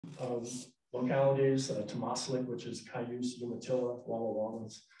localities, Tomaslik, which is Cayuse, Umatilla, Walla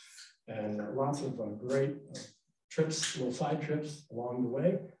Wallas, and lots of great trips, little side trips along the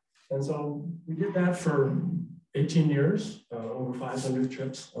way. And so we did that for 18 years, over 500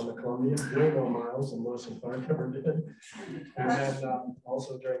 trips on the Columbia, way more miles than Lewis and Clark ever did. And then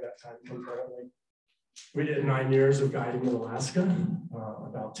also during that time concurrently, we did 9 years of guiding in Alaska,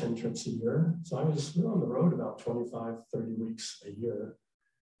 about 10 trips a year. So I was on the road about 25, 30 weeks a year,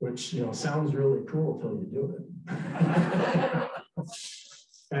 which sounds really cool until you do it.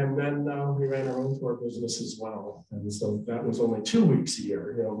 And then we ran our own tour business as well. And so that was only 2 weeks a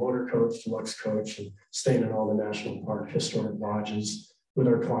year, motor coach, deluxe coach, and staying in all the national park historic lodges with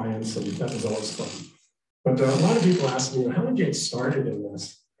our clients. And that was always fun. But a lot of people ask me, how did you get started in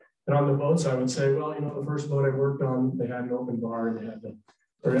this? And on the boats, I would say, well, the first boat I worked on, they had an open bar and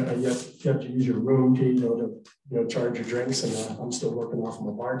you have to use your room key, to charge your drinks. And I'm still working off of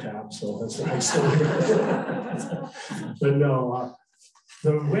my bar tab, so that's what I'm still doing. But no,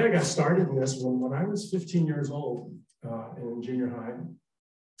 the way I got started in this, when I was 15 years old in junior high,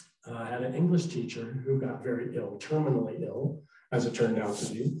 I had an English teacher who got very ill, terminally ill, as it turned out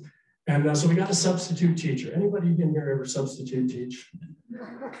to be. And so we got a substitute teacher. Anybody in here ever substitute teach?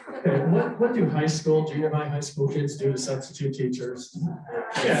 Okay, what do junior high school kids do to substitute teachers?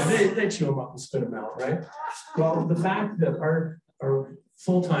 Yeah, they chew them up and spit them out, right? Well, the fact that our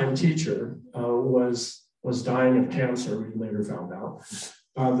full-time teacher was dying of cancer, we later found out.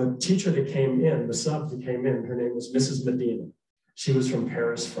 The teacher that came in, the sub that came in, her name was Mrs. Medina. She was from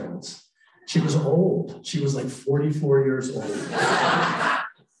Paris, France. She was old. She was like 44 years old.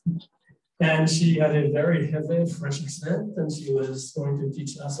 And she had a very heavy French accent, and she was going to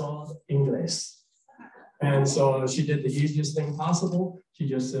teach us all English. And so she did the easiest thing possible. She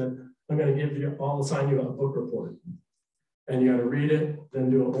just said, I'm going to assign you a book report. And you got to read it,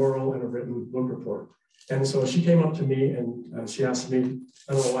 then do an oral and a written book report. And so she came up to me and she asked me,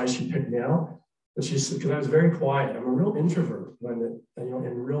 I don't know why she picked me out, but she said, because I was very quiet. I'm a real introvert. In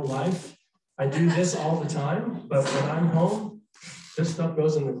real life, I do this all the time, but when I'm home, this stuff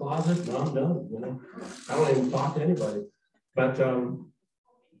goes in the closet and I'm done, I don't even talk to anybody, but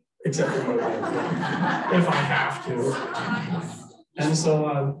except for my wife, if I have to. And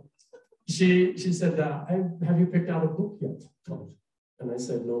so she said, have you picked out a book yet, Todd? And I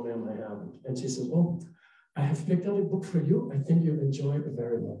said, no, ma'am, I haven't. And she says, well, I have picked out a book for you. I think you'll enjoy it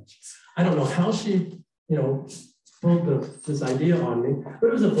very much. I don't know how she, pulled this idea on me. But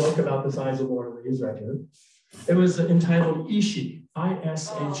it was a book about the size of Orleans right here. It was entitled Ishi,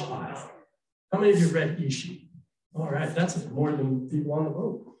 I-S-H-I. How many of you read Ishi? All right, that's more than people on the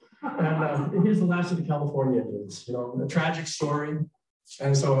boat. And here's the last of the California Indians, a tragic story.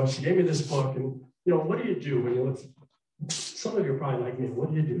 And so she gave me this book, and what do you do when you look? Some of you are probably like me.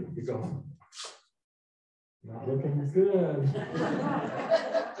 What do? You go, not looking good.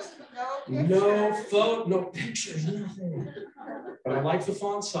 No pictures, nothing. But I like the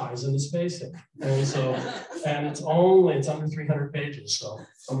font size and the spacing. And so, and it's under 300 pages, so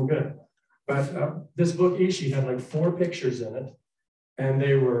I'm good. But this book, Ishi, had like 4 pictures in it, and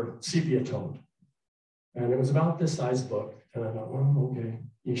they were sepia toned. And it was about this size book. And I thought, well, okay,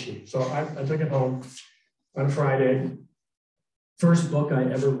 Ishi. So I took it home on Friday. First book I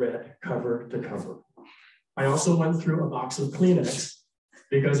ever read, cover to cover. I also went through a box of Kleenex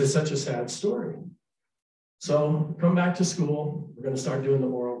because it's such a sad story. So come back to school, we're going to start doing the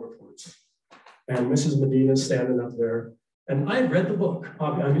oral reports. And Mrs. Medina's standing up there. And I read the book.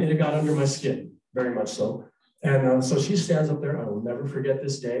 I mean, it got under my skin, very much so. And so she stands up there. I will never forget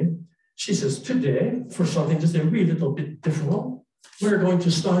this day. She says, today, for something just a wee little bit different, we're going to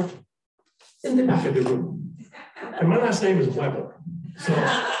start in the back of the room. And my last name is Weber. So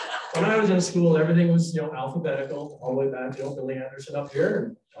when I was in school, everything was, alphabetical, all the way back to Billy Anderson up here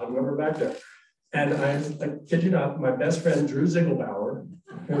and Todd Weber back there. And I kid you not, my best friend, Drew Ziegelbauer,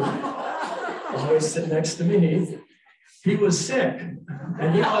 who was always sitting next to me, he was sick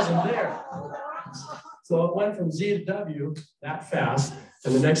and he wasn't there. So it went from Z to W that fast.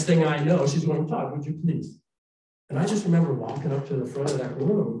 And the next thing I know, she's going, Todd, would you please? And I just remember walking up to the front of that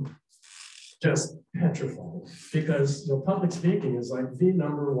room, just petrified, because public speaking is like the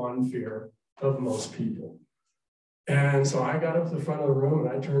 #1 fear of most people. And so I got up to the front of the room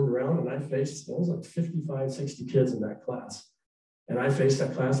and I turned around and I faced, there was like 55, 60 kids in that class. And I faced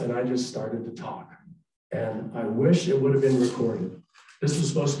that class and I just started to talk. And I wish it would have been recorded. This was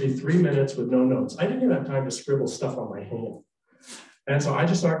supposed to be 3 minutes with no notes. I didn't even have time to scribble stuff on my hand. And so I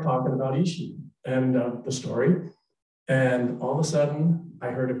just started talking about Ishi and the story. And all of a sudden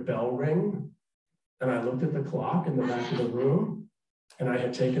I heard a bell ring. And I looked at the clock in the back of the room And I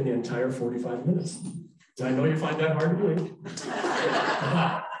had taken the entire 45 minutes. And I know you find that hard to believe.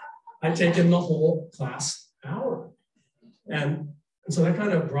 I'd taken the whole class hour. And so that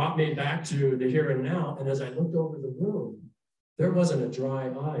kind of brought me back to the here and now. And as I looked over the room, there wasn't a dry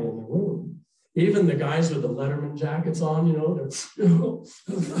eye in the room. Even the guys with the Letterman jackets on, you know,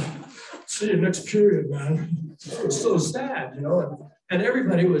 see you next period, man. It was so sad, you know. And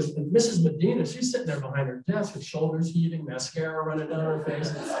everybody was, and Mrs. Medina, she's sitting there behind her desk with shoulders heaving, mascara running down her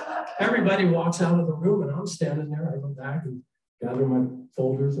face. Everybody walks out of the room and I'm standing there. I go back and gather my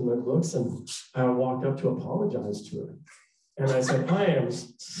folders and my books, and I walked up to apologize to her. And I said, I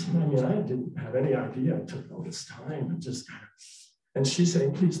didn't have any idea I took all this time. And just kind of, and she's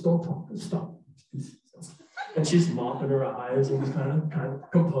saying, please don't talk, stop. And she's mopping her eyes and kind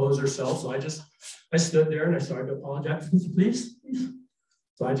of compose herself. So I stood there and I started to apologize, please.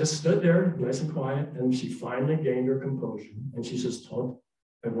 So I just stood there, nice and quiet, and she finally gained her composure. And she says, Todd,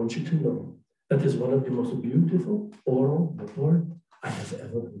 I want you to know that is one of the most beautiful oral report I have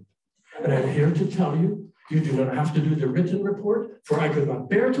ever heard. And I'm here to tell you, you do not have to do the written report, for I could not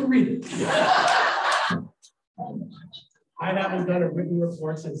bear to read it. I haven't done a written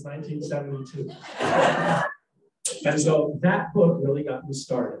report since 1972. And so that book really got me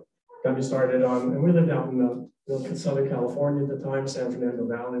started. And we lived out in Southern California at the time, San Fernando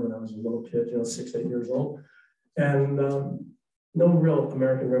Valley, when I was a little kid, 6, 8 years old. And no real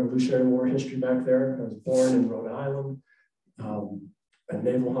American Revolutionary War history back there. I was born in Rhode Island, at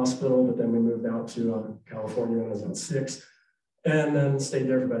Naval Hospital, but then we moved out to California when I was about 6, and then stayed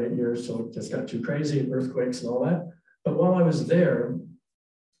there for about 8 years. So it just got too crazy, earthquakes and all that. But while I was there,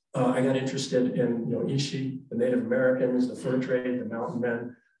 I got interested in Ishi, the Native Americans, the fur trade, the mountain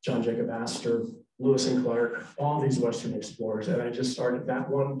men, John Jacob Astor, Lewis and Clark, all these Western explorers. And I just started, that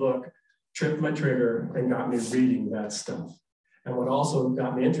one book tripped my trigger and got me reading that stuff. And what also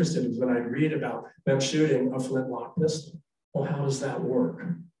got me interested is when I'd read about them shooting a flintlock pistol. Well, how does that work?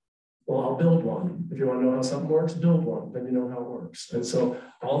 Well, I'll build one. If you want to know how something works, build one, then you know how it works. And so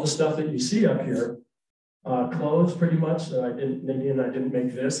all the stuff that you see up here, clothes pretty much. Nadine and I didn't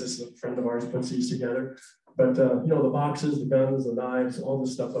make this. This is a friend of ours puts these together. But the boxes, the guns, the knives, all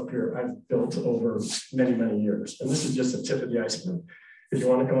this stuff up here, I've built over many, many years. And this is just the tip of the iceberg. If you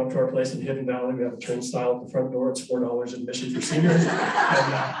want to come up to our place in Hidden Valley, we have a turnstile at the front door. It's $4 admission for seniors.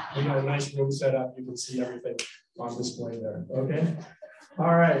 And we got a nice room set up. You can see everything on display there. Okay.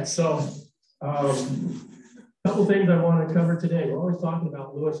 All right. So a couple things I want to cover today. We're always talking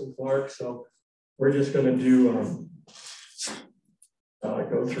about Lewis and Clark. So we're just going to do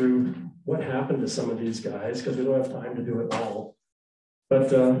go through what happened to some of these guys because we don't have time to do it all.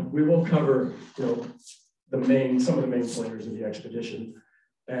 But we will cover, some of the main players of the expedition.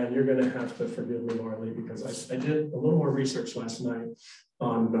 And you're going to have to forgive me, Marley, because I did a little more research last night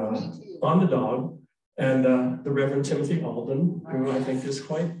on the dog and the Reverend Timothy Alden, who I think is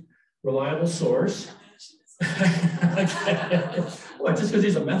quite a reliable source. Okay. What, just because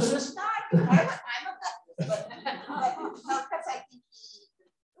he's a Methodist? I'm a Methodist, but because I think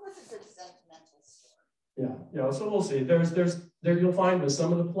it was a good sentimental story. Yeah. So we'll see. There you'll find with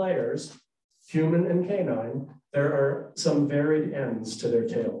some of the players, human and canine, there are some varied ends to their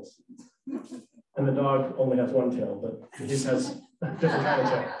tails. And the dog only has one tail, but he has a different kind of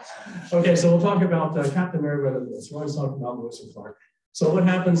tail. Okay, so we'll talk about Captain Meriwether Lewis. We're always talking about Lewis and Clark. So what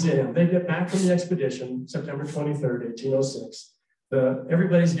happens in, they get back from the expedition, September 23rd, 1806.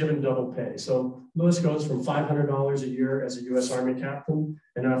 Everybody's given double pay. So Lewis goes from $500 a year as a U.S. Army captain.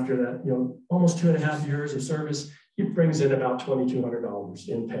 And after that, almost 2.5 years of service, he brings in about $2,200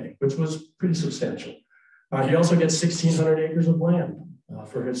 in pay, which was pretty substantial. He also gets 1,600 acres of land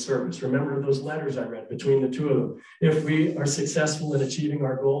for his service. Remember those letters I read between the two of them. If we are successful in achieving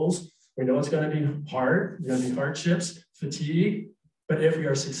our goals, we know it's going to be hard. There's going to be hardships, fatigue. But if we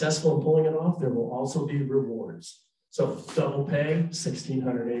are successful in pulling it off, there will also be rewards. So double pay,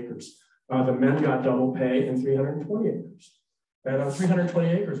 1,600 acres. The men got double pay and 320 acres. And 320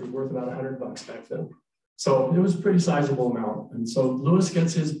 acres was worth about $100 back then. So it was a pretty sizable amount. And so Lewis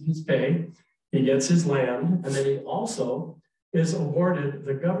gets his pay, he gets his land, and then he also is awarded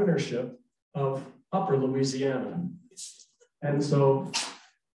the governorship of Upper Louisiana. And so,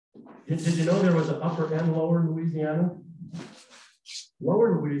 did you know there was an Upper and Lower Louisiana?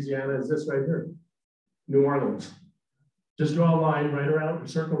 Lower Louisiana is this right here, New Orleans. Just draw a line right around,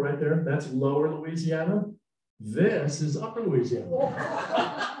 circle right there. That's Lower Louisiana. This is Upper Louisiana.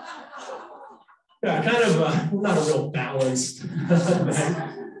 Yeah, kind of not a real balanced thing.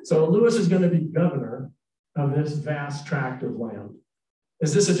 So Lewis is going to be governor of this vast tract of land.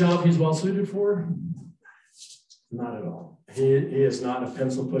 Is this a job he's well suited for? not at all. He is not a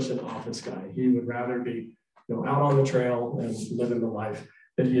pencil pushing office guy. He would rather be, out on the trail and living the life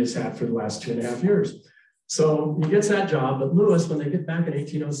that he has had for the last 2.5 years. So he gets that job, but Lewis, when they get back in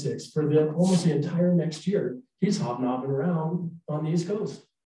 1806, for almost the entire next year, he's hobnobbing around on the East Coast.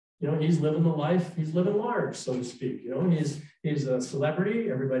 He's living the life, he's living large, so to speak. He's a celebrity.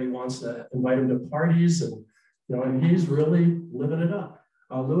 Everybody wants to invite him to parties, and he's really living it up.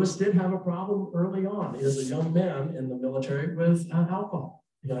 Lewis did have a problem early on as a young man in the military with alcohol.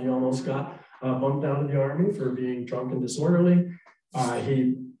 He almost got bumped out of the Army for being drunk and disorderly.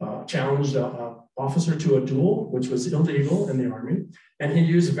 He challenged an officer to a duel, which was illegal in the Army. And he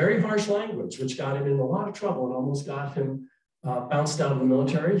used very harsh language, which got him in a lot of trouble and almost got him bounced out of the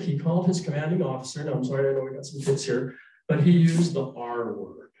military. He called his commanding officer, now I'm sorry, I know we got some kids here, but he used the R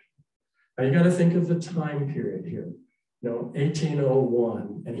word. Now you got to think of the time period here,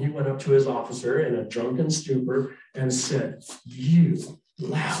 1801, and he went up to his officer in a drunken stupor and said, "You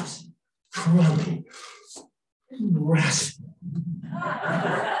lousy, crummy rascal."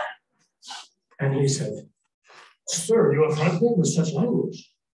 And he said, "Sir, you affront me with such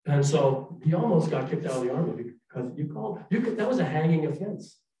language." And so he almost got kicked out of the Army because that was a hanging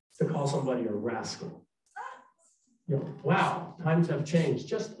offense to call somebody a rascal. Wow, times have changed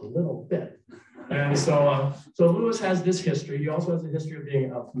just a little bit. And so Lewis has this history. He also has a history of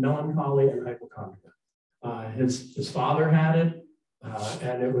being of melancholy and hypochondria. His father had it,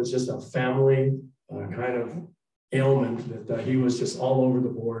 and it was just a family kind of ailment that he was just all over the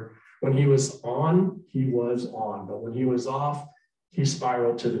board. When he was on, but when he was off, he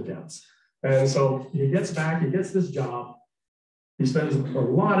spiraled to the depths. And so he gets back, he gets this job. He spends a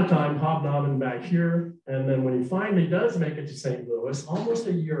lot of time hobnobbing back here. And then when he finally does make it to St. Louis, almost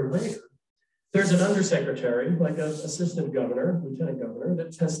a year later, there's an undersecretary, like an assistant governor, lieutenant governor,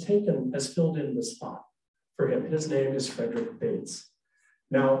 that has filled in the spot for him. His name is Frederick Bates.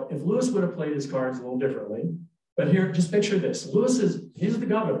 Now, if Lewis would have played his cards a little differently, but here, just picture this. He's the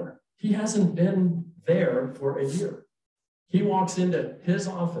governor. He hasn't been there for a year. He walks into his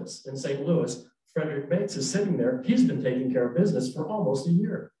office in St. Louis. Frederick Bates is sitting there. He's been taking care of business for almost a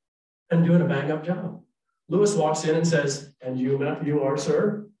year and doing a bang-up job. Lewis walks in and says, "And you are,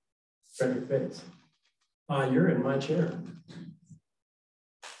 sir?" Frederick Bates. "You're in my chair."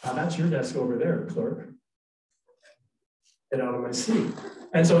 "That's your desk over there, clerk." "Get out of my seat."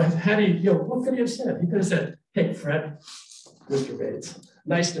 And so had he, what could he have said? He could have said, "Hey, Fred, Mr. Bates,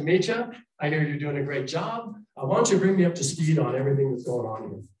 nice to meet you. I hear you're doing a great job. Why don't you bring me up to speed on everything that's going on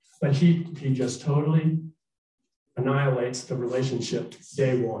here?" But he just totally annihilates the relationship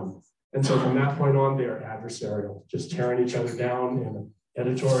day one. And so from that point on, they're adversarial, just tearing each other down in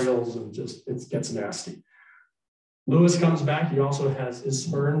editorials, and it gets nasty. Lewis comes back. He also is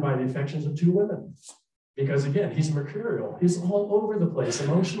spurned by the affections of 2 women. Because again, he's mercurial. He's all over the place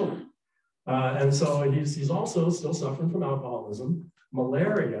emotionally. And so he's also still suffering from alcoholism,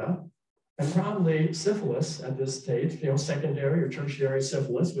 malaria, and probably syphilis at this stage, secondary or tertiary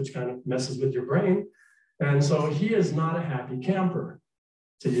syphilis, which kind of messes with your brain. And so he is not a happy camper,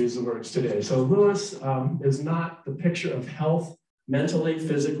 to use the words today. So Lewis is not the picture of health mentally,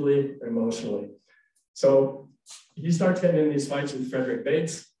 physically, emotionally. So he starts getting in these fights with Frederick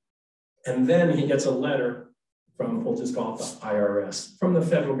Bates. And then he gets a letter from, we'll just call it the IRS, from the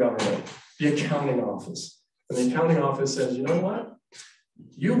federal government, the accounting office. And the accounting office says, "You know what?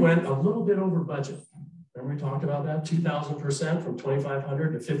 You went a little bit over budget." Remember we talked about that? 2,000% from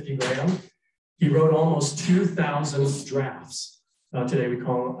 2,500 to 50 grand. He wrote almost 2,000 drafts. Today we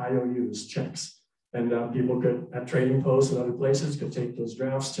call them IOUs, checks. And people could, at trading posts and other places, could take those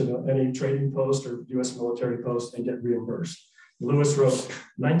drafts to any trading post or US military post and get reimbursed. Lewis wrote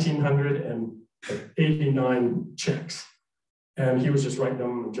 1,989 checks. And he was just writing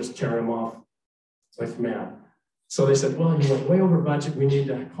them and just tearing them off. It's like, man. So they said, "Well, he went way over budget. We need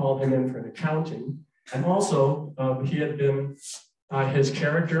to call him in for an accounting." And also, his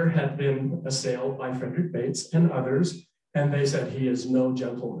character had been assailed by Frederick Bates and others. And they said, "He is no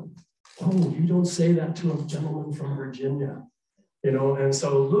gentleman." "Oh, you don't say that to a gentleman from Virginia." And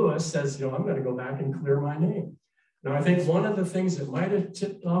so Lewis says, "I'm going to go back and clear my name." Now, I think one of the things that might have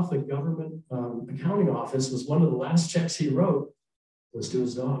tipped off the government accounting office was one of the last checks he wrote was to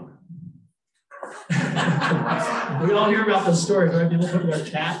his dog. We all hear about those stories, right? People putting their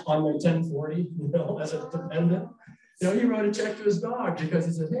cat on their 1040, as a dependent. He wrote a check to his dog because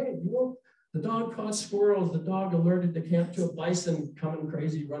he said, "Hey, the dog caught squirrels. The dog alerted the camp to a bison coming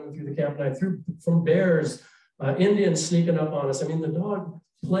crazy, running through the camp night, from bears, Indians sneaking up on us. I mean, the dog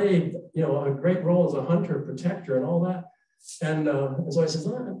played, a great role as a hunter, protector, and all that." And so I said,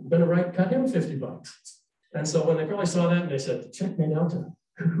 "I'm going to cut him $50." And so when they probably saw that, and they said, check me out.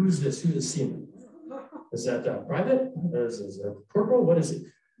 Who's this? Who's the seaman? Is that private? Is it corporal? What is it?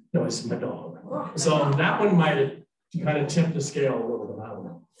 No, it's my dog. So that one might have kind of tipped the scale a little bit. I don't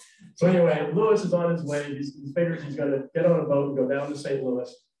know. So anyway, Lewis is on his way. He figures he's going to get on a boat and go down to St.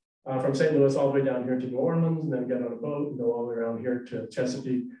 Louis. From St. Louis all the way down here to New Orleans, and then get on a boat and go all the way around here to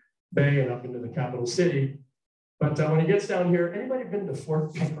Chesapeake Bay and up into the capital city. But when he gets down here, anybody been to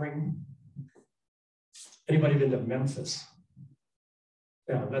Fort Pickering? Anybody been to Memphis?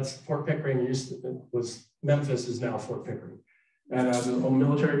 Yeah, that's Fort Pickering. Was Memphis is now Fort Pickering. And it was an old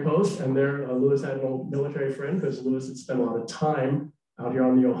military post, and there Lewis had an old military friend because Lewis had spent a lot of time out here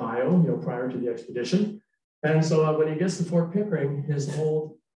on the Ohio, prior to the expedition. And so when he gets to Fort Pickering, his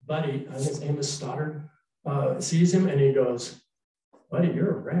old buddy, I think his name is Stoddard, sees him and he goes, buddy,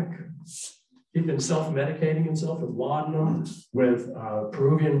 you're a wreck. He'd been self-medicating himself with laudanum, with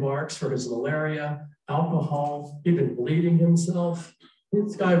Peruvian barks for his malaria, alcohol. He'd been bleeding himself.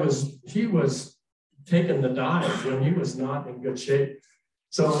 This guy was taking the dive when he was not in good shape.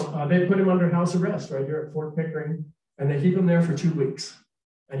 So they put him under house arrest right here at Fort Pickering, and they keep him there for 2 weeks.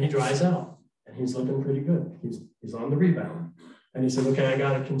 And he dries out, and he's looking pretty good. He's on the rebound. And he said, okay, I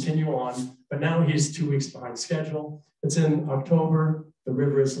got to continue on. But now he's 2 weeks behind schedule. It's in October. The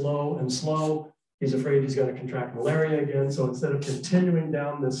river is low and slow. He's afraid he's going to contract malaria again. So instead of continuing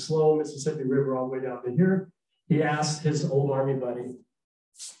down this slow Mississippi River all the way down to here, he asked his old Army buddy,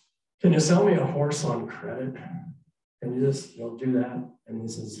 can you sell me a horse on credit? And you just do that. And he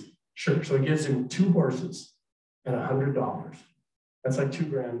says, sure. So he gives him 2 horses and $100. That's like $2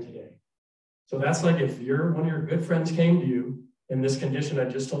 grand today. So that's like if one of your good friends came to you in this condition I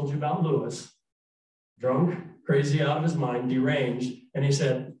just told you about Lewis, drunk, crazy out of his mind, deranged, and he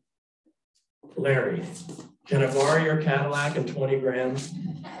said, Larry, can I borrow your Cadillac and 20 grand?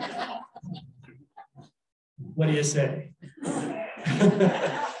 What do you say?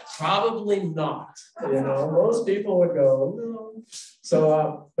 Probably not. Most people would go, no.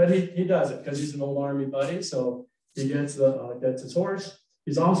 So, but he does it because he's an old Army buddy. So he gets his horse.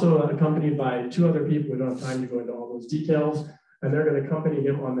 He's also accompanied by 2 other people. We don't have time to go into all those details. And they're going to accompany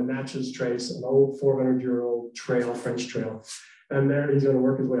him on the Natchez Trace, an old 400-year-old trail, French trail. And there he's going to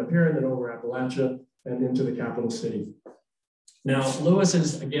work his way up here and then over Appalachia and into the capital city. Now, Lewis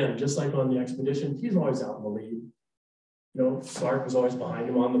is, again, just like on the expedition, he's always out in the lead. Clark was always behind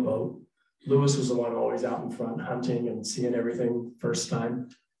him on the boat. Lewis was the one always out in front hunting and seeing everything first time.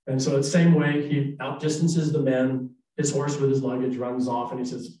 And so the same way, he outdistances the men. His horse with his luggage runs off and he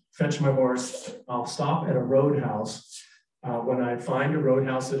says, fetch my horse. I'll stop at a roadhouse when I find a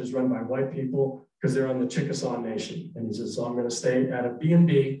roadhouse that is run by white people because they're on the Chickasaw Nation. And he says, so I'm going to stay at a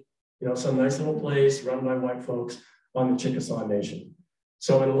B&B, some nice little place run by white folks on the Chickasaw Nation.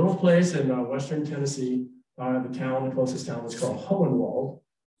 So in a little place in Western Tennessee, the closest town was called Hohenwald.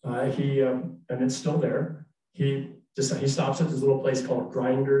 And it's still there. He stops at this little place called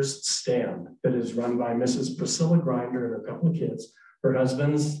Grinder's Stand that is run by Mrs. Priscilla Grinder and her couple of kids. Her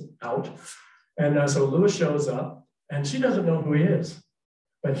husband's out. And so Lewis shows up and she doesn't know who he is,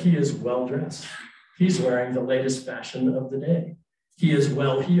 but he is well dressed. He's wearing the latest fashion of the day. He is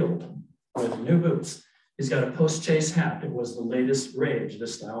well heeled with new boots. He's got a post-chase hat. It was the latest rage,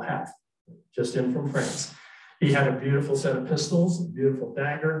 this style hat, just in from France. He had a beautiful set of pistols, a beautiful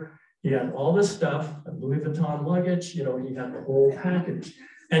dagger. He had all this stuff, a Louis Vuitton luggage, he had the whole package.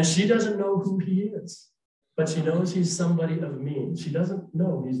 And she doesn't know who he is, but she knows he's somebody of means. She doesn't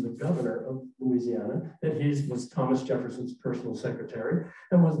know he's the governor of Louisiana, that he was Thomas Jefferson's personal secretary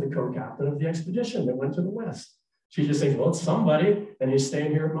and was the co-captain of the expedition that went to the West. She just thinks, well, it's somebody, and he's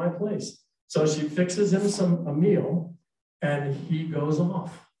staying here at my place. So she fixes him a meal, and he goes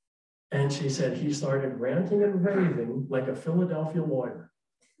off. And she said he started ranting and raving like a Philadelphia lawyer.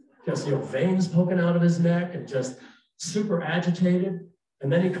 Just, veins poking out of his neck and just super agitated.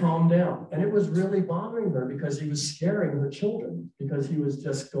 And then he calmed down. And it was really bothering her because he was scaring her children because he was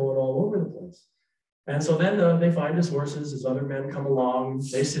just going all over the place. And so then they find his horses, his other men come along,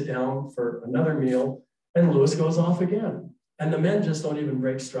 they sit down for another meal, and Lewis goes off again. And the men just don't even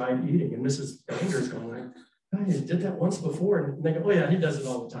break stride eating. And Mrs. Grinder's going like, oh, he did that once before. And they go, oh yeah, he does it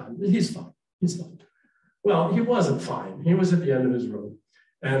all the time. He's fine, he's fine. Well, he wasn't fine. He was at the end of his rope.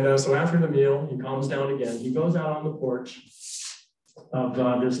 And so after the meal, he calms down again. He goes out on the porch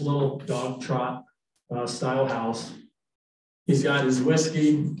of this little dog trot style house. He's got his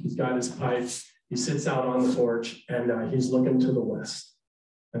whiskey, he's got his pipe. He sits out on the porch and he's looking to the west.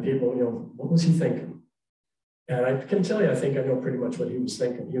 And people, what was he thinking? And I can tell you, I think I know pretty much what he was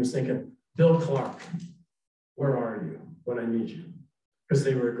thinking. He was thinking, Bill Clark, where are you when I need you? Because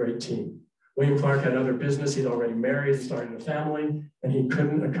they were a great team. William Clark had other business. He'd already married, started a family, and he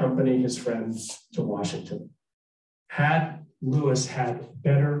couldn't accompany his friend to Washington. Had Lewis had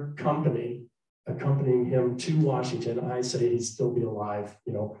better company accompanying him to Washington, I say he'd still be alive.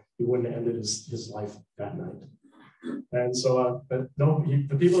 You know, he wouldn't have ended his life that night. And so, but no,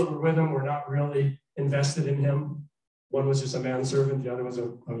 the people that were with him were not really invested in him. One was just a manservant. The other was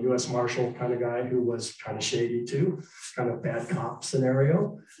a U.S. Marshal kind of guy who was kind of shady too, kind of bad cop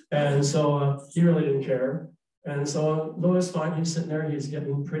scenario. And so he really didn't care. And so Lewis, fine, he's sitting there, he's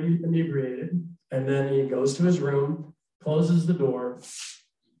getting pretty inebriated. And then he goes to his room, closes the door.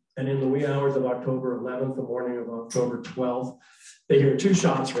 And in the wee hours of October 11th, the morning of October 12th, they hear 2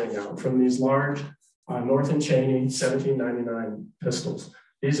 shots ring out from these large North & Cheney 1799 pistols.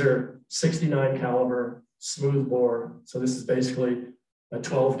 These are 69 caliber, smooth bore. So this is basically a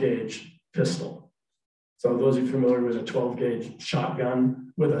 12 gauge pistol. So those of you familiar with a 12 gauge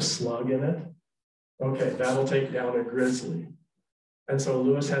shotgun with a slug in it, okay, that'll take down a grizzly. And so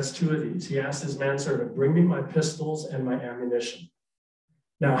Lewis has 2 of these. He asked his manservant, bring me my pistols and my ammunition.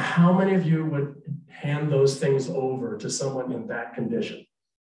 Now, how many of you would hand those things over to someone in that condition?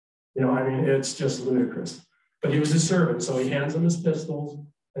 You know, I mean, it's just ludicrous. But he was his servant, so he hands him his pistols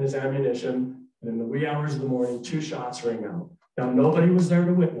and his ammunition. And in the wee hours of the morning, 2 shots ring out. Now, nobody was there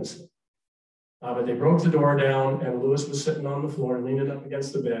to witness it. But they broke the door down, and Lewis was sitting on the floor, leaning up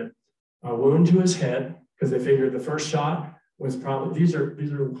against the bed, a wound to his head, because they figured the first shot was probably, these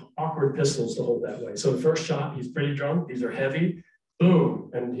are awkward pistols to hold that way. So the first shot, he's pretty drunk, these are heavy, boom,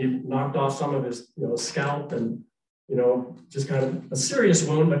 and he knocked off some of his scalp and, just kind of a serious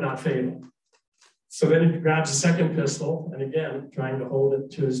wound, but not fatal. So then he grabs a second pistol, and again, trying to hold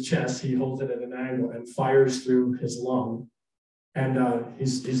it to his chest, he holds it at an angle and fires through his lung. And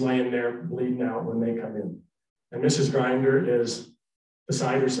he's laying there bleeding out when they come in. And Mrs. Grinder is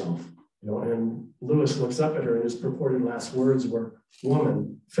beside herself, and Lewis looks up at her, and his purported last words were,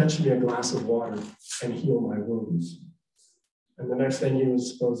 "Woman, fetch me a glass of water and heal my wounds." And the next thing he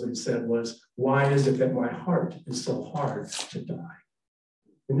was supposedly said was, "Why is it that my heart is so hard to die?"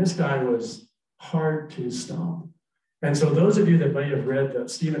 And this guy was hard to stop. And so those of you that may have read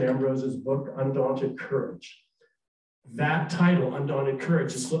Stephen Ambrose's book, Undaunted Courage, that title, Undaunted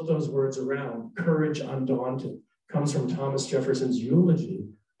Courage, just flip those words around, Courage Undaunted, comes from Thomas Jefferson's eulogy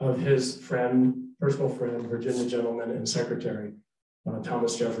of his friend, personal friend, Virginia gentleman and secretary,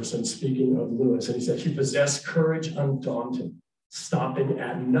 Thomas Jefferson, speaking of Lewis. And he said, he possessed courage undaunted, stopping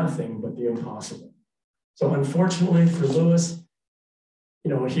at nothing but the impossible. So unfortunately for Lewis,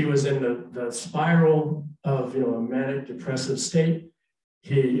 he was in the spiral of, a manic depressive state.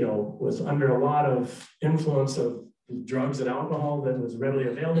 He, was under a lot of influence of drugs and alcohol that was readily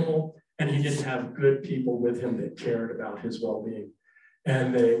available, and he didn't have good people with him that cared about his well-being.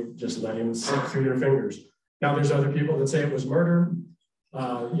 And they just let him slip through their fingers. Now, there's other people that say it was murder.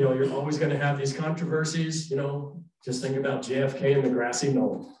 You're always going to have these controversies. Just think about JFK and the grassy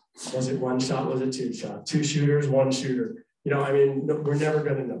knoll. Was it 1 shot? Was it 2 shots? 2 shooters, 1 shooter. We're never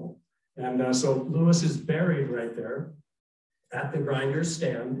going to know. And so Lewis is buried right there at the Grinders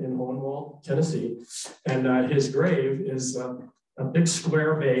stand in Hohenwald, Tennessee. And his grave is a big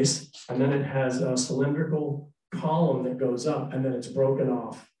square base, and then it has a cylindrical column that goes up, and then it's broken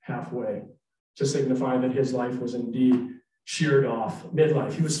off halfway to signify that his life was indeed sheared off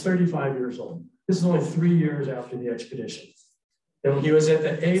midlife. He was 35 years old. This is only 3 years after the expedition. He was at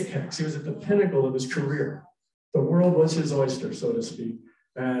the apex. He was at the pinnacle of his career. The world was his oyster, so to speak,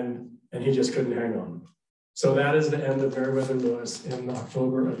 and he just couldn't hang on. So that is the end of Meriwether Lewis in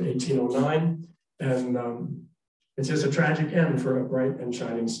October of 1809. And it's just a tragic end for a bright and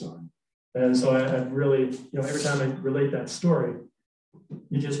shining star. And so I really, every time I relate that story,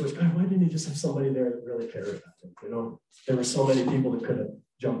 you just wish, God, why didn't he just have somebody there that really cared about him? There were so many people that could have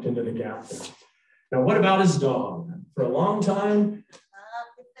jumped into the gap there. Now, what about his dog? For a long time,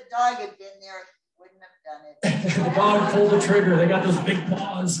 if the dog had been there, he wouldn't have done it. The dog pulled the trigger. They got those big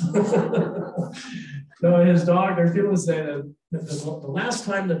paws. No, his dog, there's people who say that the last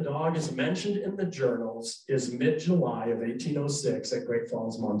time the dog is mentioned in the journals is mid-July of 1806 at Great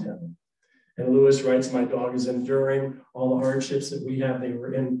Falls, Montana. And Lewis writes, my dog is enduring all the hardships that we have. They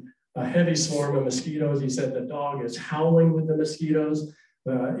were in a heavy swarm of mosquitoes. He said the dog is howling with the mosquitoes.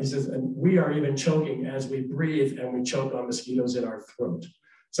 He says, and we are even choking as we breathe, and we choke on mosquitoes in our throat.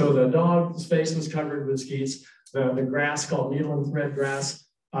 So the dog's face was covered with skeets. The grass called needle and thread grass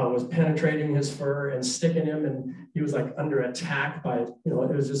was penetrating his fur and sticking him, and he was like under attack by, it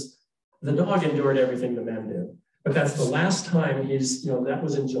was just, the dog endured everything the men did. But that's the last time he's, that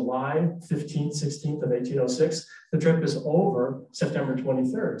was in July 15th, 16th of 1806. The trip is over September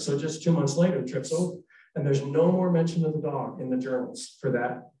 23rd. So just 2 months later, the trip's over. And there's no more mention of the dog in the journals for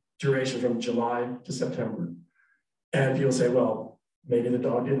that duration from July to September. And people say, well, maybe the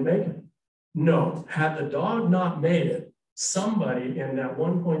dog didn't make it. No, had the dog not made it, somebody in that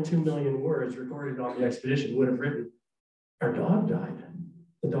 1.2 million words recorded on the expedition would have written, our dog died.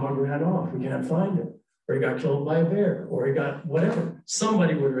 The dog ran off, we can't find it. Or he got killed by a bear, or he got whatever.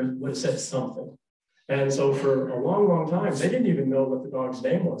 Somebody would have said something. And so for a long, long time, they didn't even know what the dog's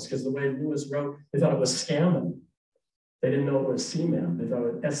name was, because the way Lewis wrote, they thought it was Scammon. They didn't know it was Seaman. They thought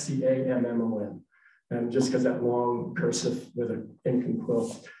it was Scammon. And just because that long cursive with an ink and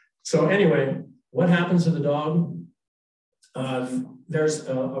quill. So anyway, what happens to the dog? There's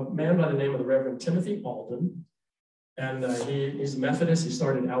a man by the name of the Reverend Timothy Alden. And he's a Methodist. He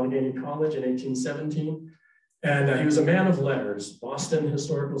started Allegheny College in 1817. And he was a man of letters, Boston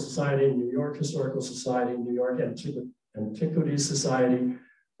Historical Society, New York Historical Society, New York Antiquities Society.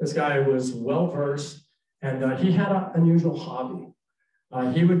 This guy was well-versed, and he had an unusual hobby.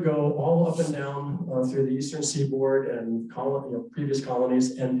 He would go all up and down through the Eastern Seaboard and previous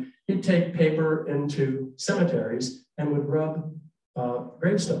colonies, and he'd take paper into cemeteries and would rub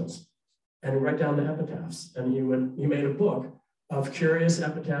gravestones and write down the epitaphs. And he made a book of curious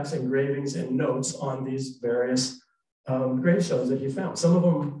epitaphs, engravings, and notes on these various gravestones that he found. Some of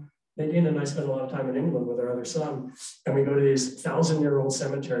them, Nadine and I spent a lot of time in England with our other son, and we go to these 1,000-year-old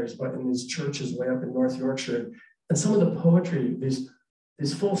cemeteries, but in these churches way up in North Yorkshire. And some of the poetry,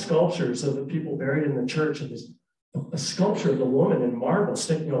 these full sculptures of the people buried in the church, and a sculpture of the woman in marble,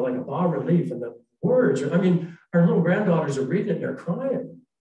 like a bas relief, and the words, our little granddaughters are reading it, they're crying.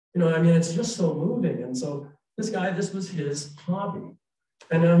 It's just so moving. And so this was his hobby.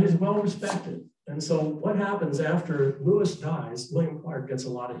 And now he's well respected. And so what happens after Lewis dies, William Clark gets a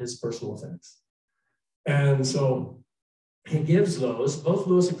lot of his personal effects. And so he gives those, both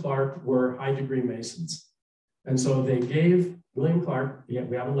Lewis and Clark were high degree Masons. And so they gave William Clark, we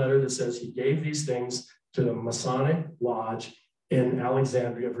have a letter that says he gave these things to the Masonic Lodge in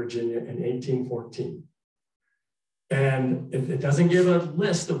Alexandria, Virginia in 1814. And it doesn't give a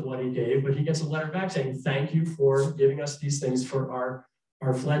list of what he gave, but he gets a letter back saying, thank you for giving us these things for our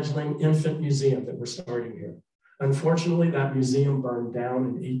fledgling infant museum that we're starting here. Unfortunately, that museum burned down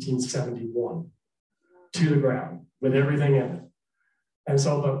in 1871 to the ground with everything in it. And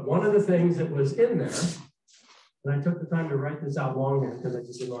so, but one of the things that was in there, and I took the time to write this out longer because I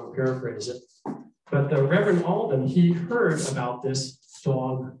just didn't want to paraphrase it, but the Reverend Alden, he heard about this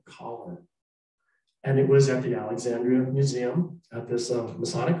dog collar. And it was at the Alexandria Museum at this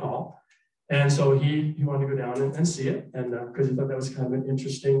Masonic Hall. And so he wanted to go down and see it. And because he thought that was kind of an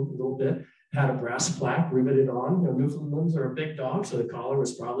interesting little bit. It had a brass plaque riveted on. Newfoundlands are a big dog, so the collar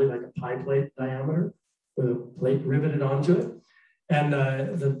was probably like a pie plate diameter with a plate riveted onto it. And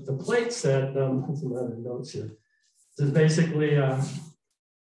the plate said, what's some other notes here? This is basically,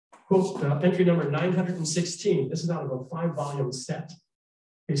 quote, entry number 916. This is out of a 5-volume set.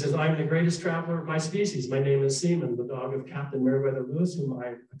 He says, I'm the greatest traveler of my species. My name is Seaman, the dog of Captain Meriwether Lewis, whom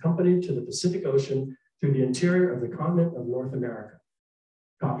I accompanied to the Pacific Ocean through the interior of the continent of North America.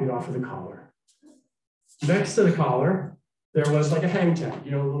 Copied off of the collar. Next to the collar, there was like a hang tag, a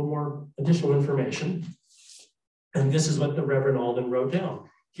little more additional information. And this is what the Reverend Alden wrote down.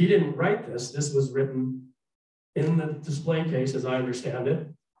 He didn't write this. This was written in the display case, as I understand it,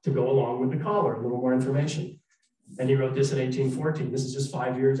 to go along with the collar, a little more information. And he wrote this in 1814. This is just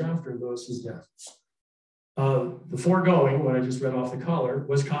 5 years after Lewis's death. The foregoing, what I just read off the collar,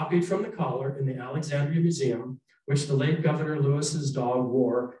 was copied from the collar in the Alexandria Museum, which the late Governor Lewis's dog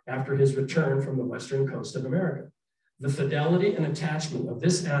wore after his return from the western coast of America. The fidelity and attachment of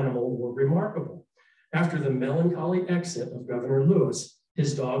this animal were remarkable. After the melancholy exit of Governor Lewis,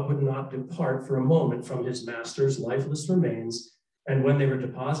 his dog would not depart for a moment from his master's lifeless remains, and when they were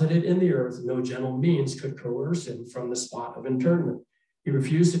deposited in the earth, no gentle means could coerce him from the spot of interment. He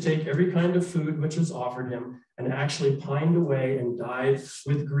refused to take every kind of food which was offered him, and actually pined away and died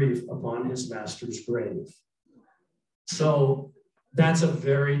with grief upon his master's grave. So that's a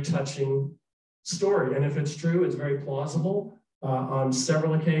very touching story. And if it's true, it's very plausible. On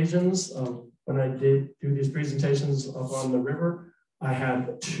several occasions, when I did do these presentations up on the river, I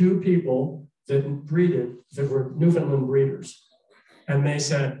had 2 people that breeded, that were Newfoundland breeders. And they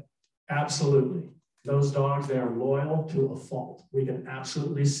said, absolutely, those dogs, they are loyal to a fault. We can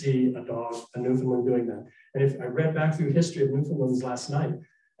absolutely see a dog, a Newfoundland doing that. And if I read back through history of Newfoundlands last night,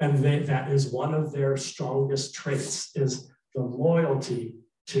 and that is one of their strongest traits, is the loyalty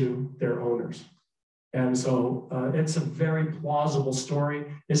to their owners. And so it's a very plausible story.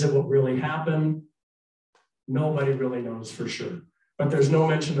 Is it what really happened? Nobody really knows for sure. But there's no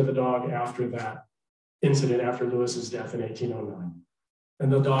mention of the dog after that incident, after Lewis's death in 1809.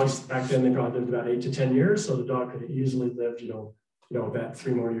 And the dogs back then, they probably lived about 8 to 10 years. So the dog could have easily lived, about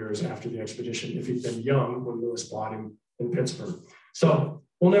 3 more years after the expedition if he'd been young when Lewis bought him in Pittsburgh. So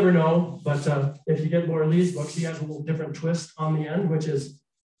we'll never know, but if you get more of these books, he has a little different twist on the end, which is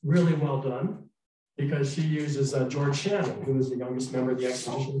really well done because she uses George Shannon, who was the youngest member of the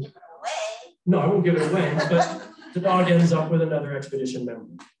expedition. No, I won't give it away, but the dog ends up with another expedition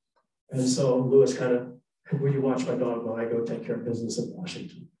member. And so Lewis kind of, will you watch my dog while I go take care of business in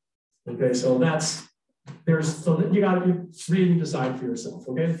Washington? Okay, so you gotta read and decide for yourself.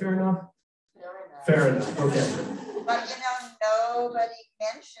 Okay, fair enough? Fair enough, okay. But nobody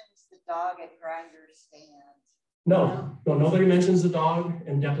mentions the dog at Grinder's stand. No, nobody mentions the dog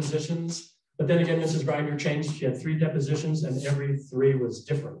in depositions. But then again, Mrs. Grinder changed. She had 3 depositions and every 3 was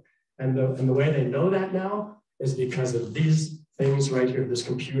different. And the way they know that now is because of these things right here, this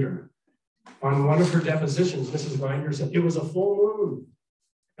computer. On one of her depositions, Mrs. Grinder said, it was a full moon.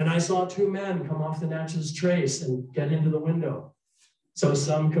 And I saw 2 men come off the Natchez Trace and get into the window. So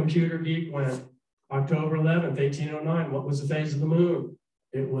some computer geek went, October 11th, 1809, what was the phase of the moon?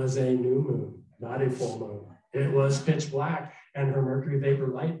 It was a new moon, not a full moon. It was pitch black and her mercury vapor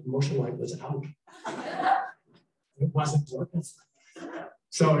light, motion light was out. It wasn't working.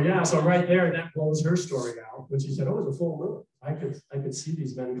 So yeah, so right there, that blows her story out. When she said, oh, it was a full moon. I could see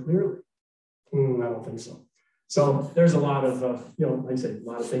these men clearly. I don't think so. So there's a lot of, like I say, a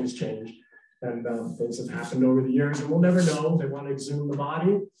lot of things changed and things have happened over the years and we'll never know. They want to exhume the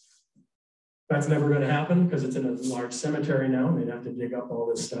body. That's never going to happen because it's in a large cemetery now. They'd have to dig up all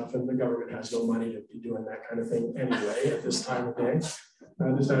this stuff and the government has no money to be doing that kind of thing anyway at this time of day,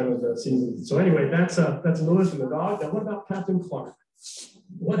 this time of the season. So anyway, that's Lewis and the dog. Now what about Captain Clark?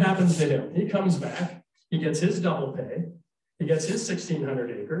 What happens to him? He comes back, he gets his double pay, he gets his 1,600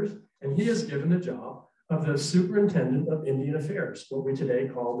 acres, and he is given the job of the Superintendent of Indian Affairs, what we today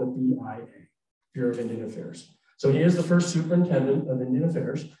call the BIA, Bureau of Indian Affairs. So he is the first Superintendent of Indian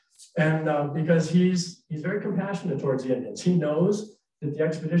Affairs. And because he's very compassionate towards the Indians. He knows that the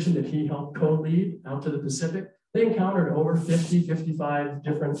expedition that he helped co-lead out to the Pacific, they encountered over 50, 55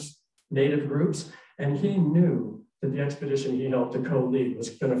 different native groups. And he knew that the expedition he helped to co-lead was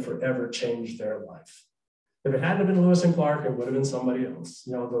going to forever change their life. If it hadn't been Lewis and Clark, it would have been somebody else.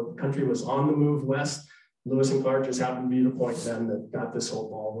 The country was on the move west. Lewis and Clark just happened to be the point men that got this whole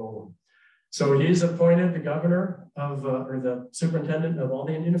ball rolling. So he's appointed the governor of, or the superintendent of all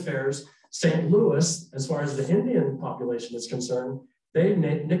the Indian affairs. St. Louis, as far as the Indian population is concerned, they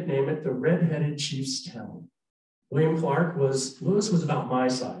nickname it the Red-Headed Chief's Town. Lewis was about my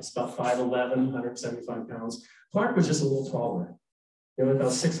size, about 5'11", 175 pounds. Clark was just a little taller,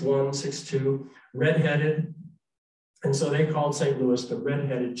 about 6'1", 6'2", red-headed. And so they called St. Louis the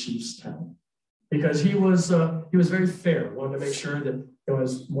Red-Headed Chief's Town because he was very fair, wanted to make sure that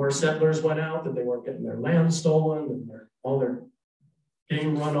as more settlers went out, that they weren't getting their land stolen and all their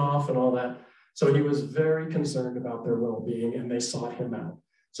game run off and all that. So he was very concerned about their well-being and they sought him out.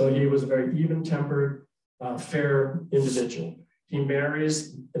 So he was a very even-tempered, fair individual. He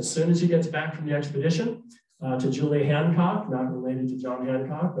marries, as soon as he gets back from the expedition, to Julia Hancock, not related to John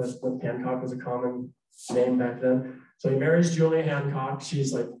Hancock, but Hancock was a common name back then. So he marries Julia Hancock.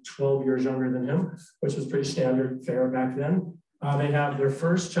 She's like 12 years younger than him, which was pretty standard fare back then. They have their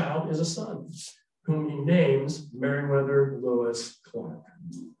first child is a son, whom he names Meriwether Lewis Clark,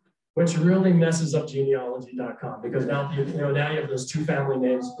 which really messes up genealogy.com because now you have those 2 family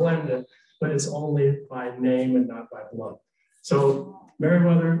names blended, but it's only by name and not by blood. So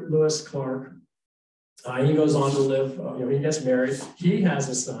Meriwether Lewis Clark, he goes on to live, he gets married. He has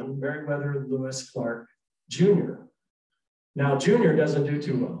a son, Meriwether Lewis Clark Jr. Now, Jr. doesn't do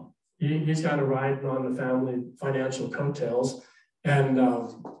too well. He's kind of riding on the family financial coattails, and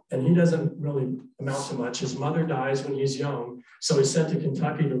he doesn't really amount to much. His mother dies when he's young, so he's sent to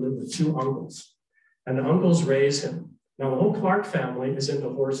Kentucky to live with 2 uncles, and the uncles raise him. Now, the whole Clark family is into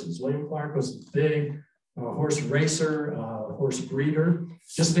horses. William Clark was a big horse racer, horse breeder,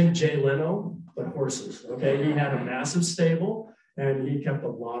 just think Jay Leno, but horses, okay? He had a massive stable, and he kept a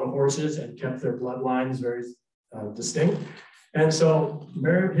lot of horses and kept their bloodlines very distinct. And so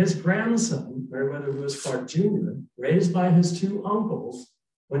his grandson, Meriwether Lewis Clark Jr., raised by his 2 uncles,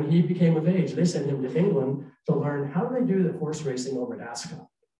 when he became of age, they sent him to England to learn how do they do the horse racing over at Ascot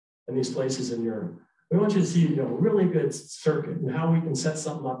and these places in Europe. We want you to see a really good circuit and how we can set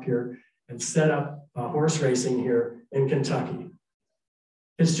something up here and set up horse racing here in Kentucky.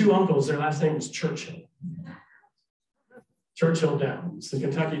 His two uncles, their last name was Churchill. Churchill Downs, the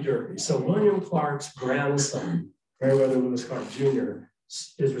Kentucky Derby. So William Clark's grandson, Meriwether Lewis Clark Jr.,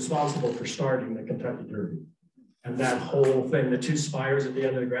 is responsible for starting the Kentucky Derby. And that whole thing, the two spires at the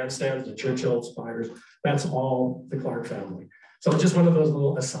end of the grandstands, the Churchill spires, that's all the Clark family. So just one of those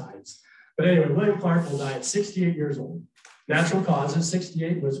little asides. But anyway, William Clark will die at 68 years old. Natural causes,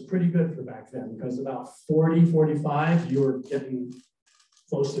 68 was pretty good for back then because about 40, 45, you were getting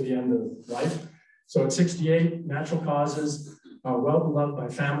close to the end of life. So at 68, natural causes, well beloved by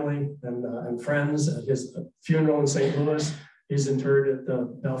family and friends. At his funeral in St. Louis, he's interred at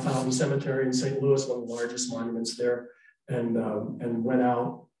the Bellefontaine Cemetery in St. Louis, one of the largest monuments there, and went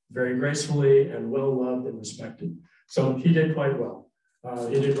out very gracefully and well loved and respected. So he did quite well.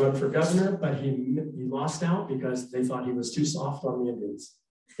 He did run for governor, but he lost out because they thought he was too soft on the Indians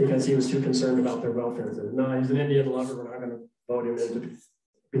because he was too concerned about their welfare. They said, no, he's an Indian lover. We're not going to vote him in to be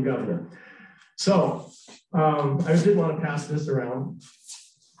governor. So I did want to pass this around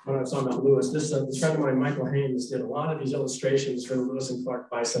when I was talking about Lewis. This friend of mine, Michael Haynes, did a lot of these illustrations for the Lewis and Clark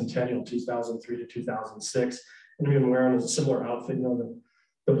Bicentennial, 2003 to 2006. And even wearing a similar outfit, you know,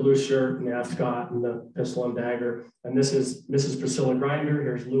 the blue shirt and the ascot and the pistol and dagger. And this is Mrs. Priscilla Grinder.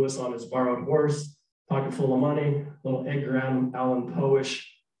 Here's Lewis on his borrowed horse, pocket full of money, little Edgar Allan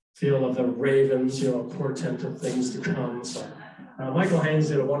Poe-ish feel of the ravens, you know, portent of things to come. So Michael Haynes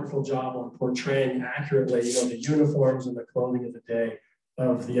did a wonderful job on portraying accurately, you know, the uniforms and the clothing of the day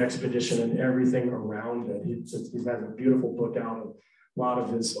of the expedition and everything around it. He has a beautiful book out. A lot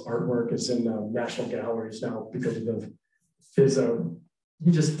of his artwork is in national galleries now because of his, he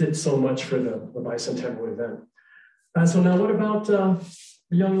just did so much for the bicentennial event. So now what about the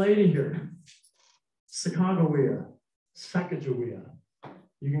young lady here? Sacagawea, Sacagawea.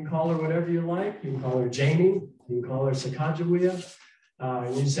 You can call her whatever you like. You can call her Jamie. You can call her Sacagawea.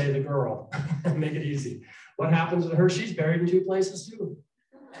 And you say the girl, make it easy. What happens to her? She's buried in two places too.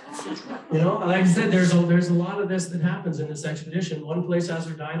 You know, like I said, there's a lot of this that happens in this expedition. One place has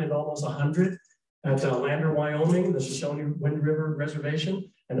her dying at almost 100 at Lander, Wyoming, the Shoshone Wind River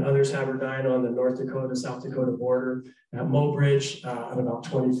Reservation, and others have her dying on the North Dakota, South Dakota border at Mobridge at about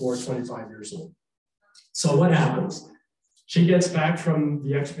 24, 25 years old. So what happens? She gets back from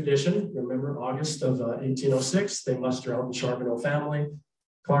the expedition, remember August of 1806, they muster out the Charbonneau family.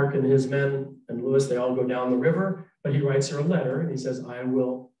 Clark and his men and Lewis, they all go down the river, but he writes her a letter and he says, I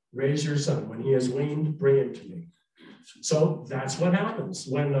will raise your son. When he is weaned, bring him to me. So that's what happens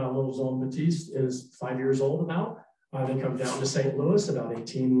when little Jean Baptiste is 5 years old about. They come down to St. Louis about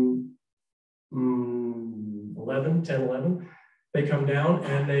 10, 11. They come down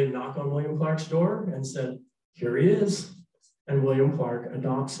and they knock on William Clark's door and said, here he is. And William Clark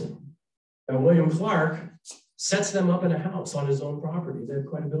adopts him. And William Clark sets them up in a house on his own property. They have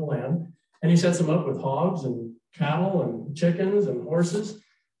quite a bit of land. And he sets them up with hogs and cattle and chickens and horses.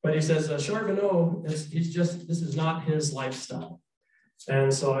 But he says, Charbonneau, this is not his lifestyle.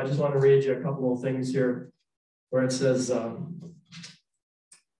 And so I just want to read you a couple of things here where it says about,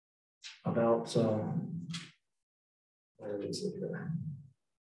 where is it here?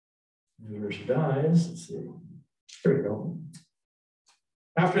 Where she dies, let's see. Here we go.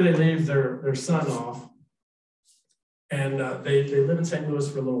 After they leave their son off, and they live in St. Louis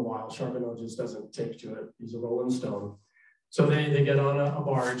for a little while. Charbonneau just doesn't take to it. He's a rolling stone. So they get on a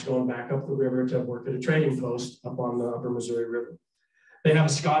barge going back up the river to work at a trading post up on the upper Missouri River. They have a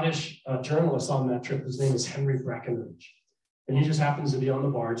Scottish journalist on that trip. His name is Henry Breckenridge. And he just happens to be on the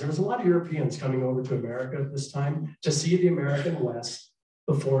barge. There was a lot of Europeans coming over to America at this time to see the American West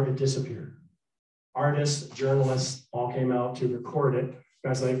before it disappeared. Artists, journalists all came out to record it.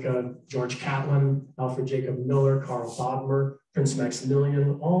 Guys like George Catlin, Alfred Jacob Miller, Carl Bodmer, Prince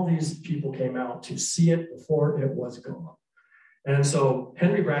Maximilian, all these people came out to see it before it was gone. And so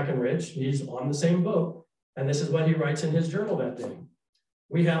Henry Breckenridge, he's on the same boat. And this is what he writes in his journal that day.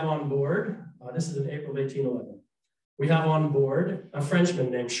 We have on board, this is in April of 1811. We have on board a Frenchman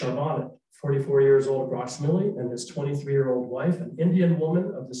named Charbonnet, 44 years old approximately, and his 23-year-old wife, an Indian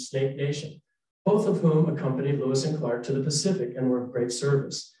woman of the Snake Nation, both of whom accompanied Lewis and Clark to the Pacific and were of great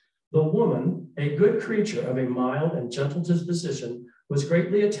service. The woman, a good creature of a mild and gentle disposition, was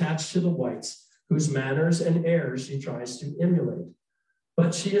greatly attached to the whites, whose manners and airs she tries to emulate.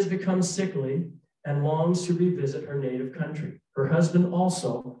 But she has become sickly and longs to revisit her native country. Her husband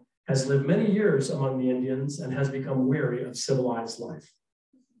also has lived many years among the Indians and has become weary of civilized life.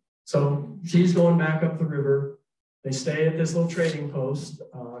 So she's going back up the river. They stay at this little trading post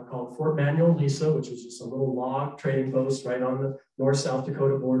called Fort Manuel Lisa, which is just a little log trading post right on the North-South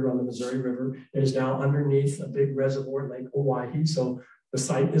Dakota border on the Missouri River. It is now underneath a big reservoir, Lake Owyhee. So The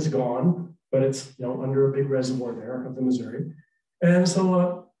site is gone, but it's under a big reservoir there of the Missouri. And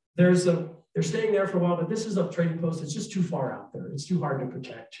so they're staying there for a while, but this is a trading post. It's just too far out there. It's too hard to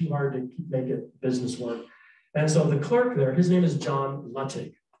protect, too hard to make it business work. And so the clerk there, his name is John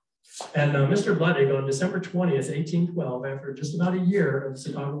Luttig. And Mr. Luttig, on December 20th, 1812, after just about a year of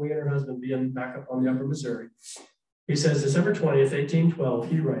Sacagawea and her husband being back up on the upper Missouri, he says, December 20th, 1812,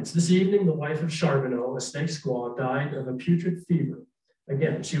 he writes, "This evening, the wife of Charbonneau, a snake squaw, died of a putrid fever.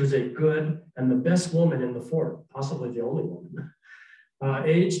 Again, she was a good and the best woman in the fort, possibly the only woman,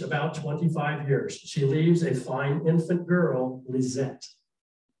 aged about 25 years. She leaves a fine infant girl, Lisette."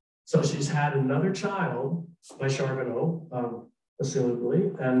 So she's had another child by Charbonneau,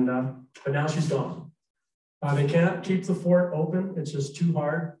 assumably, but now she's gone. They can't keep the fort open. It's just too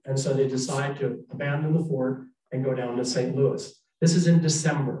hard. And so they decide to abandon the fort and go down to St. Louis. This is in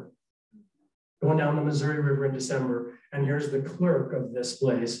December, going down the Missouri River in December. And here's the clerk of this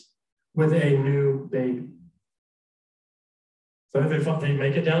place with a new baby. So they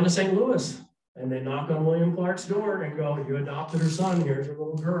make it down to St. Louis and they knock on William Clark's door and go, "You adopted her son, here's your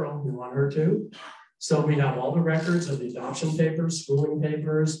little girl, you want her too?" So we have all the records of the adoption papers, schooling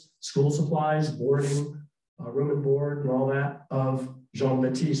papers, school supplies, boarding, room and board and all that of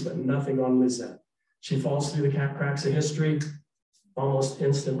Jean-Baptiste, but nothing on Lisette. She falls through the cracks of history almost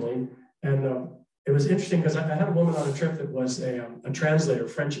instantly. And it was interesting because I had a woman on a trip that was a translator,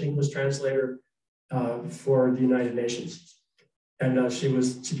 French-English translator for the United Nations. And she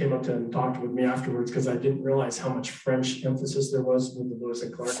came up to and talked with me afterwards because I didn't realize how much French emphasis there was with the Lewis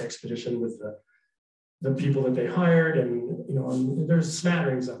and Clark expedition, with the people that they hired, and there's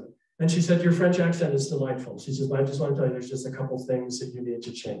smatterings of it. And she said, "Your French accent is delightful." She says, "I just want to tell you, there's just a couple things that you need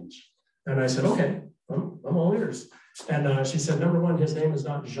to change." And I said, "Okay, I'm all ears." And she said, "Number one, his name is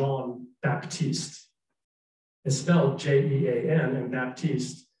not Jean Baptiste. It's spelled Jean and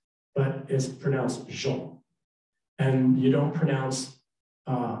Baptiste, but it's pronounced Jean. And you don't pronounce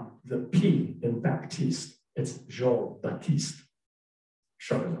the P in Baptiste. It's Jean Baptiste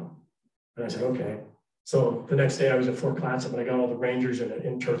Charbonneau." And I said, "Okay." So the next day I was at Fort Clatsop and I got all the Rangers and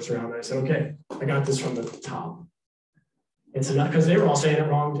interns around. And I said, "Okay, I got this from the top." It's enough, because they were all saying it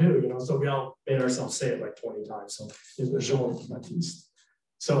wrong too, so we all made ourselves say it like 20 times. So it was Jean Baptiste.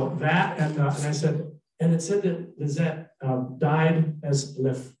 So that, and I said, and it said that Lisette died as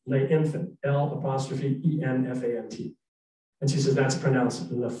l'enfant, L'Enfant. And she said, "That's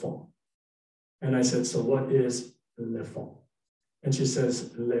pronounced l'enfant." And I said, "So what is l'enfant?" And she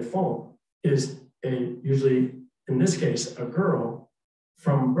says, "L'enfant is usually, in this case, a girl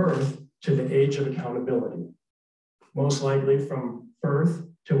from birth to the age of accountability. Most likely from birth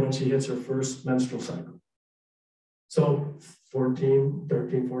to when she hits her first menstrual cycle." So 14,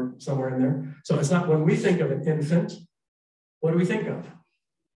 13, 14, somewhere in there. So it's not, when we think of an infant, what do we think of?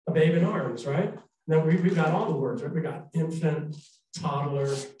 A babe in arms, right? Now we've got all the words, right? We got infant, toddler,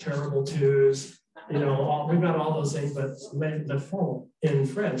 terrible twos, we've got all those things, but l'enfant in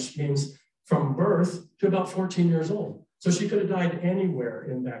French means from birth to about 14 years old. So she could have died anywhere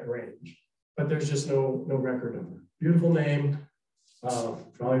in that range, but there's just no record of her. Beautiful name,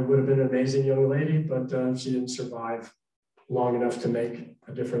 probably would have been an amazing young lady, but she didn't survive long enough to make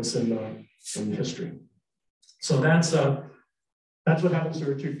a difference in history. So that's what happens to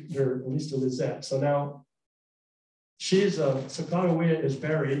her, at least to Lisette. So now she's, Sacagawea is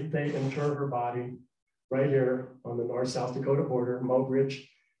buried. They inter her body right here on the North-South Dakota border, Mobridge,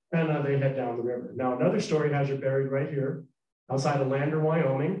 and they head down the river. Now another story has her buried right here outside of Lander,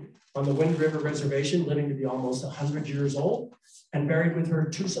 Wyoming, on the Wind River Reservation, living to be almost 100 years old, and buried with her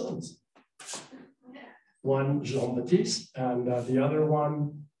two sons. One, Jean-Baptiste, and the other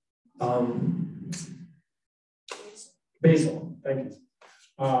one, Basil. Thank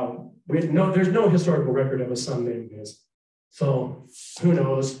you. There's no historical record of a son named Basil. So who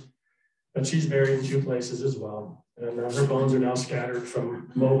knows? But she's buried in two places as well. And her bones are now scattered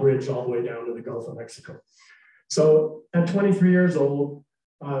from Mobridge all the way down to the Gulf of Mexico. So at 23 years old,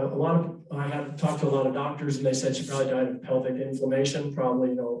 I had talked to a lot of doctors, and they said she probably died of pelvic inflammation,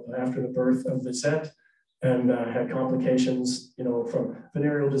 probably after the birth of Lisette, and had complications, from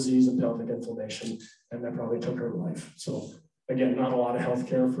venereal disease and pelvic inflammation, and that probably took her life. So again, not a lot of health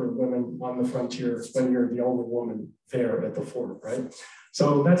care for women on the frontier when you're the only woman there at the fort, right?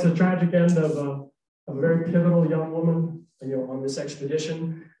 So that's a tragic end of a very pivotal young woman, on this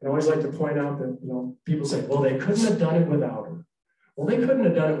expedition. And I always like to point out that, people say, well, they couldn't have done it without her. Well, they couldn't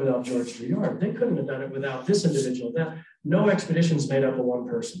have done it without George Driard. They couldn't have done it without this individual. No expedition is made up of one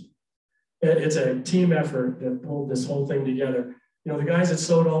person. It's a team effort that pulled this whole thing together. The guys that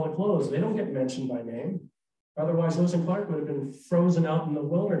sewed all the clothes, they don't get mentioned by name. Otherwise, Lewis and Clark would have been frozen out in the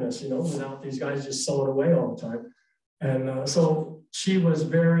wilderness, without these guys just sewing away all the time. And so she was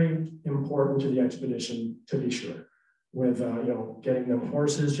very important to the expedition, to be sure, with, getting them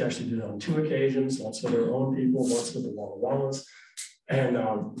horses. She actually did it on 2 occasions, once with her own people, once with the Walla Wallas, and,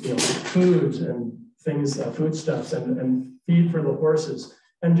 foods and things, foodstuffs and feed for the horses.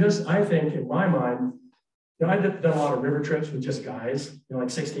 And just, I think, in my mind, I've done a lot of river trips with just guys, like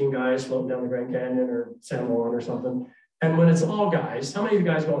 16 guys floating down the Grand Canyon or San Juan or something. And when it's all guys, how many of you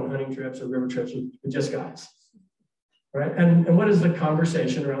guys go on hunting trips or river trips with just guys? Right? And what is the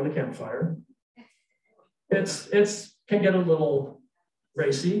conversation around the campfire? It's can get a little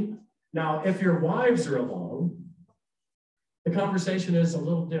racy. Now, if your wives are along, the conversation is a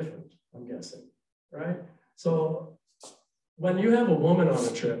little different, I'm guessing, right? So when you have a woman on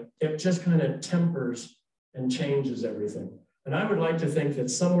a trip, it just kind of tempers and changes everything. And I would like to think that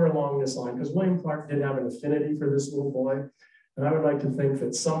somewhere along this line, because William Clark did have an affinity for this little boy, and I would like to think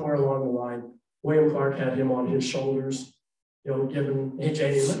that somewhere along the line, William Clark had him on his shoulders, given, hey,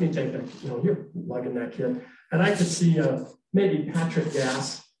 Janie, let me take that, you're lugging that kid. And I could see maybe Patrick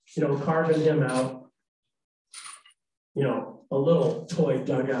Gass, carving him out, a little toy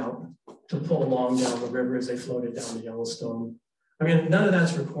dugout to pull along down the river as they floated down the Yellowstone. I mean, none of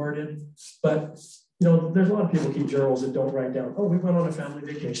that's recorded, but there's a lot of people keep journals that don't write down, oh, we went on a family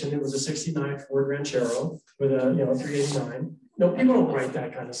vacation. It was a 69 Ford Ranchero with a, 389. People don't write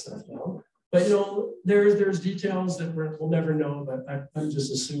that kind of stuff down. But, there's details that we'll never know, but I'm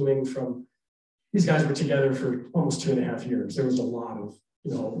just assuming from, these guys were together for almost 2.5 years. There was a lot of,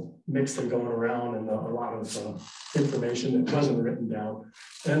 mixing going around and a lot of information that wasn't written down.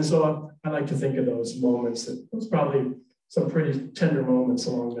 And so I like to think of those moments. It was probably some pretty tender moments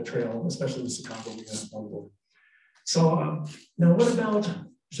along the trail, especially the Chicago we had on board. So now what about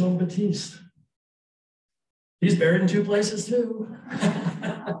Jean-Baptiste? He's buried in 2 places too.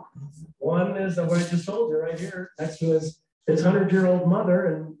 One is what I just told you right here, next to his 100-year-old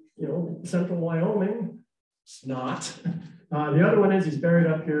mother in, central Wyoming. Not. The other one is he's buried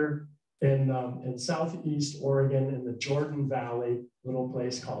up here in southeast Oregon in the Jordan Valley, little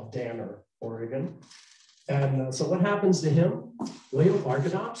place called Danner, Oregon. And so what happens to him? William Clark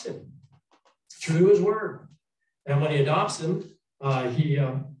adopts him, true to his word. And when he adopts him,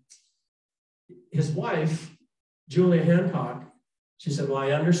 his wife, Julia Hancock, she said, well,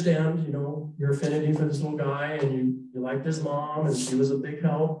 I understand, your affinity for this little guy and you liked his mom and she was a big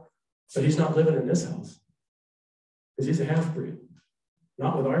help, but he's not living in this house because he's a half-breed,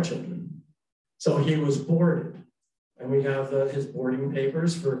 not with our children. So he was boarded. And we have his boarding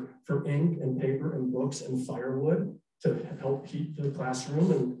papers for ink and paper and books and firewood to help heat the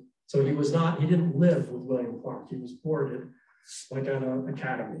classroom. And so he didn't live with William Clark. He was boarded like at an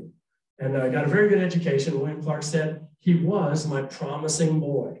academy and got a very good education. William Clark said, he was my promising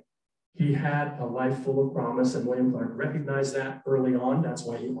boy. He had a life full of promise, and William Clark recognized that early on. That's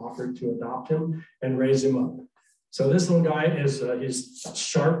why he offered to adopt him and raise him up. So this little guy is he's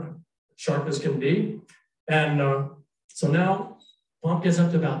sharp as can be. And so now Pomp gets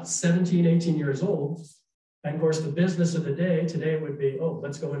up to about 17, 18 years old. And of course, the business of the day today would be, oh,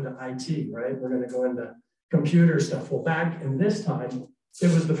 let's go into IT, right? We're going to go into computer stuff. Well, back in this time,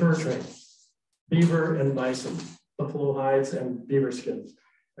 it was the fur trade, beaver and bison, buffalo hides and beaver skins.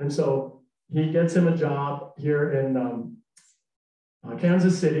 And so he gets him a job here in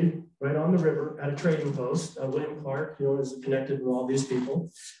Kansas City, right on the river at a trading post. William Clark, is connected with all these people.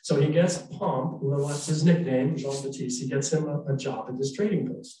 So he gets Pomp, what's his nickname, Jean-Baptiste. He gets him a job at this trading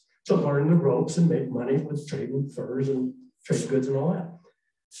post to learn the ropes and make money with trading furs and trade goods and all that.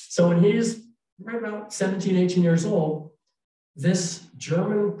 So when he's right about 17, 18 years old, this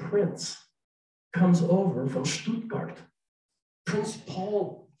German prince comes over from Stuttgart, Prince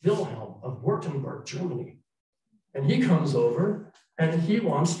Paul Wilhelm of Württemberg, Germany. And he comes over and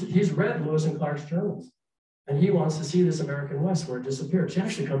he's read Lewis and Clark's journals. And he wants to see this American West where it disappeared. She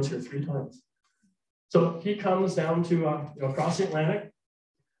actually comes here 3 times. So he comes down to, across the Atlantic,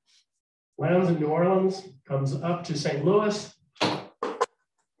 lands in New Orleans, comes up to St. Louis,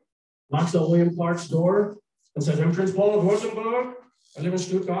 knocks on William Clark's door and says, I'm Prince Paul of Württemberg. I live in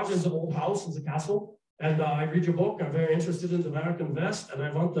Stuttgart. It's an old house, it's a castle. And I read your book. I'm very interested in the American West. And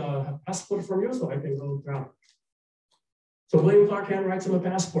I want a passport from you so I can go around. So William Clark handwrites him a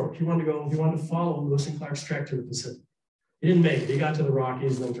passport. He wanted to follow Lewis and Clark's trek to the Pacific. He didn't make it. He got to the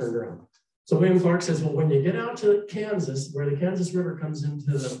Rockies and then turned around. So William Clark says, well, when you get out to Kansas, where the Kansas River comes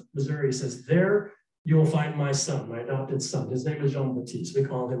into the Missouri, he says, there you will find my son, my adopted son. His name is Jean-Baptiste. We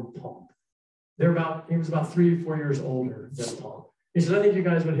call him Pomp. He was about 3 or 4 years older than Pomp. He said, I think you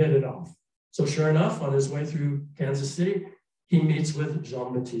guys would hit it off. So sure enough, on his way through Kansas City, he meets with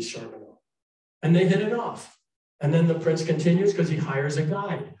Jean-Baptiste Charbonneau. And they hit it off. And then the prince continues because he hires a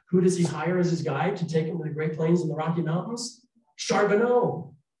guide. Who does he hire as his guide to take him to the Great Plains and the Rocky Mountains?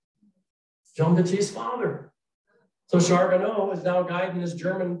 Charbonneau, Jean-Baptiste's father. So Charbonneau is now guiding this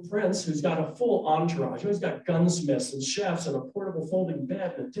German prince who's got a full entourage. He's got gunsmiths and chefs and a portable folding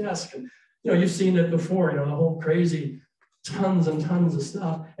bed and a desk. And you've seen it before, the whole crazy tons and tons of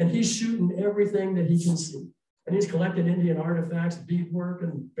stuff. And he's shooting everything that he can see. And he's collecting Indian artifacts, beadwork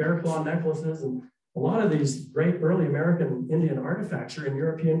and bear claw necklaces. And a lot of these great early American Indian artifacts are in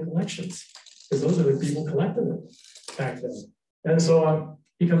European collections because those are the people collecting them back then. And so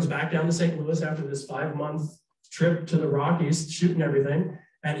he comes back down to St. Louis after this 5-month trip to the Rockies, shooting everything.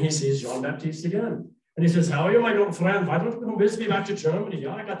 And he sees Jean-Baptiste again. And he says, how are you, my little friend? Why don't you come visit me back to Germany?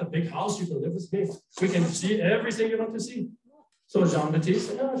 Yeah, I got the big house. You can live with me. We can see everything you want to see. So Jean-Baptiste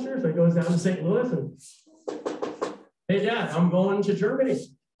said, yeah, sure. So he goes down to St. Louis and, hey, Dad, I'm going to Germany.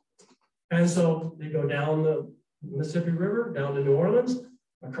 And so they go down the Mississippi River, down to New Orleans,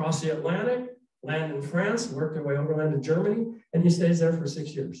 across the Atlantic, land in France, work their way overland to Germany, and he stays there for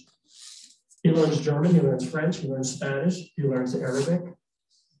 6 years. He learns German, he learns French, he learns Spanish, he learns Arabic.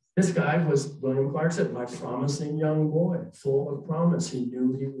 This guy was, William Clark said, my promising young boy, full of promise. He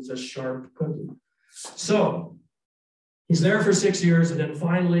knew he was a sharp cookie. So he's there for 6 years, and then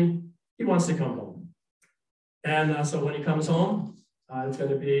finally, he wants to come home. And so when he comes home, it's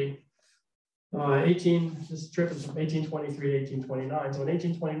going to be this trip is from 1823 to 1829. So in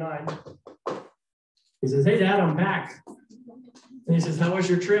 1829, he says, hey, Dad, I'm back. And he says, how was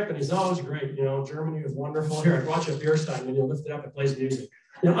your trip? And he says, oh, it was great. Germany was wonderful. Here, I brought you a beer stein, and you lift it up and plays music.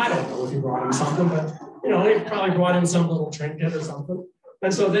 I don't know if he brought him something, but, he probably brought him some little trinket or something.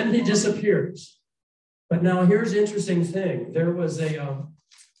 And so then he disappears. But now here's the interesting thing. There was a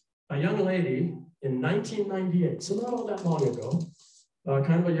young lady in 1998, so not all that long ago,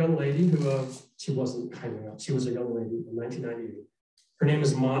 kind of a young lady who, she wasn't kind of young, she was a young lady in 1998. Her name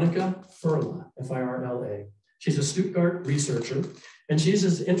is Monica Firla, F-I-R-L-A. She's a Stuttgart researcher, and she's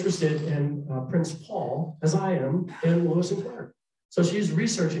as interested in Prince Paul as I am in Lewis and Clark. So she's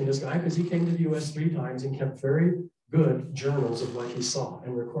researching this guy because he came to the US 3 times and kept very good journals of what he saw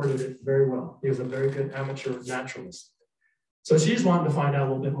and recorded it very well. He was a very good amateur naturalist. So she's wanting to find out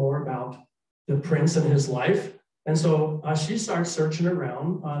a little bit more about the prince and his life. And so she starts searching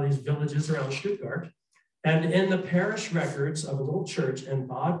around these villages around Stuttgart. And in the parish records of a little church in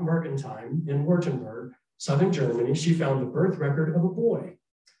Bad Mergentheim in Württemberg, southern Germany, she found the birth record of a boy.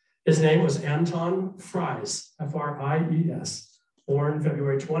 His name was Anton Fries, F-R-I-E-S, born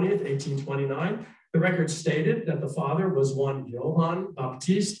February 20th, 1829. The record stated that the father was one Johann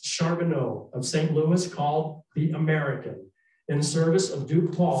Baptiste Charbonneau of St. Louis, called the American. In service of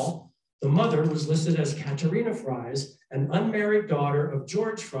Duke Paul, the mother was listed as Katharina Fries, an unmarried daughter of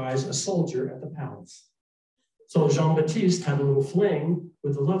George Fries, a soldier at the palace. So Jean-Baptiste had a little fling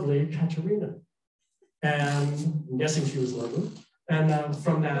with the lovely Katharina. And I'm guessing she was lovely. And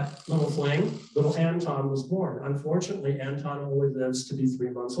from that little fling, little Anton was born. Unfortunately, Anton only lives to be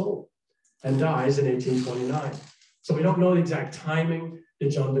 3 months old and dies in 1829. So we don't know the exact timing.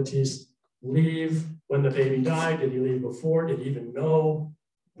 Did Jean-Baptiste leave when the baby died? Did he leave before? Did he even know?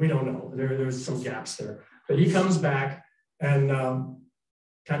 We don't know. There's some gaps there. But he comes back, and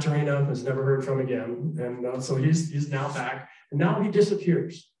Katharina was never heard from again. And so he's now back, and now he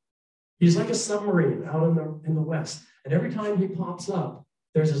disappears. He's like a submarine out in the West. And every time he pops up,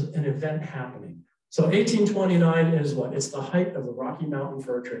 there's an event happening. So 1829 is what? It's the height of the Rocky Mountain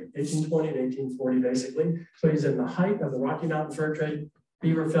fur trade, 1820 to 1840, basically. So he's in the height of the Rocky Mountain fur trade,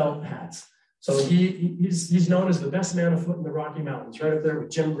 beaver felt hats. So he's known as the best man afoot in the Rocky Mountains, right up there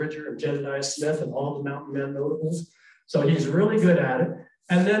with Jim Bridger and Jedediah Smith and all the mountain men notables. So he's really good at it.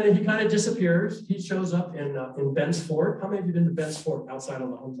 And then he kind of disappears. He shows up in Bent's Fort. How many of you been to Bent's Fort outside of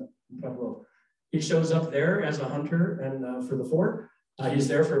La Junta in Pueblo? He shows up there as a hunter and for the fort. He's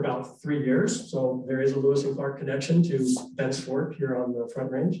there for about 3 years. So there is a Lewis and Clark connection to Bent's Fort here on the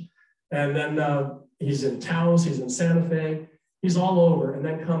Front Range. And then he's in Taos, he's in Santa Fe, he's all over. And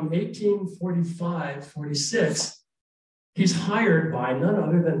then come 1845, 46, he's hired by none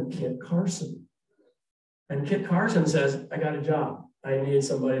other than Kit Carson. And Kit Carson says, I got a job. I need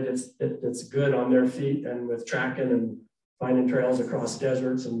somebody that's good on their feet and with tracking and finding trails across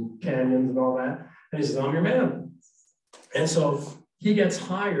deserts and canyons and all that. And he says, I'm your man. And so he gets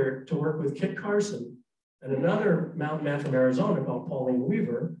hired to work with Kit Carson and another mountain man from Arizona called Pauline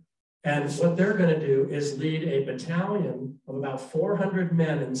Weaver. And what they're going to do is lead a battalion of about 400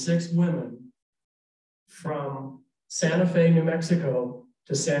 men and 6 women from Santa Fe, New Mexico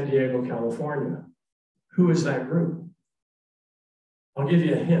to San Diego, California. Who is that group? I'll give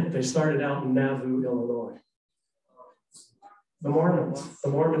you a hint. They started out in Nauvoo, Illinois. The Mormons, the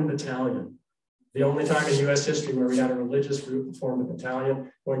Mormon Battalion. The only time in US history where we had a religious group that formed a battalion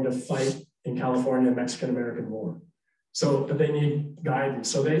going to fight in California, Mexican-American War. So, but they need guidance.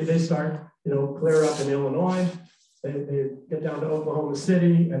 So they start, clear up in Illinois. They get down to Oklahoma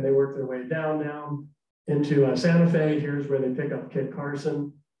City and they work their way down into Santa Fe. Here's where they pick up Kit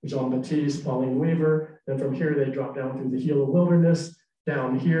Carson, Jean Baptiste, Pauline Weaver. Then from here, they drop down through the Gila Wilderness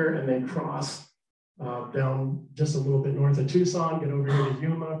down here and they cross down just a little bit north of Tucson, get over here to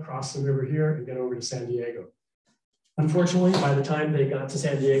Yuma, cross the river here and get over to San Diego. Unfortunately, by the time they got to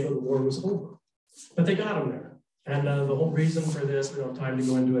San Diego, the war was over, but they got them there. And the whole reason for this, we don't have time to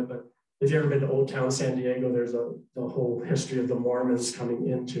go into it, but if you've ever been to Old Town San Diego, there's the whole history of the Mormons coming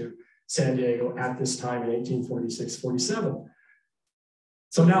into San Diego at this time in 1846, 47.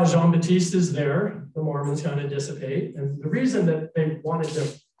 So now Jean Baptiste is there, the Mormons kind of dissipate. And the reason that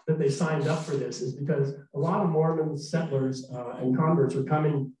they signed up for this is because a lot of Mormon settlers and converts were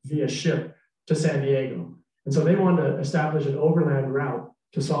coming via ship to San Diego. And so they wanted to establish an overland route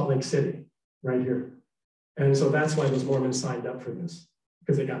to Salt Lake City, right here. And so that's why those Mormons signed up for this,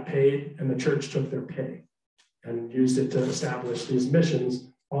 because they got paid and the church took their pay and used it to establish these missions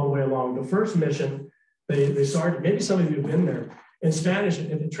all the way along. The first mission, they started, maybe some of you have been there. In Spanish,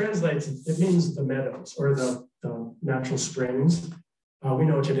 it translates, it means the meadows or the natural springs. We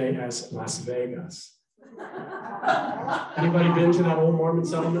know today as Las Vegas. Anybody been to that old Mormon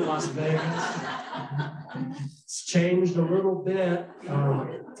settlement, Las Vegas? It's changed a little bit.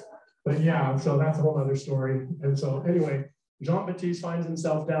 But yeah, so that's a whole other story. And so anyway, Jean Baptiste finds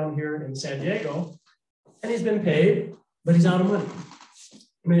himself down here in San Diego and he's been paid, but he's out of money.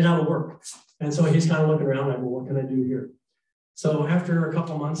 I mean, he's out of work. And so he's kind of looking around like, well, what can I do here? So after a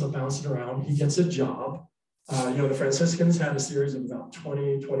couple of months of bouncing around, he gets a job. The Franciscans had a series of about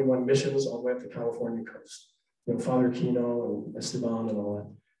 21 missions all the way up the California coast. Father Kino and Esteban and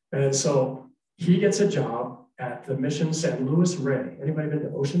all that. And so he gets a job at the mission San Luis Rey. Anybody been to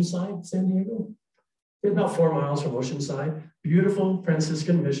Oceanside, San Diego? It's about 4 miles from Oceanside. Beautiful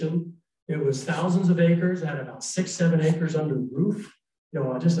Franciscan mission. It was thousands of acres. It had about 6-7 acres under roof.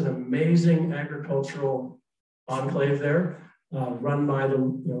 Just an amazing agricultural enclave there. Run by the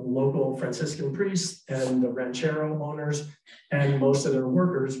local Franciscan priests and the ranchero owners, and most of their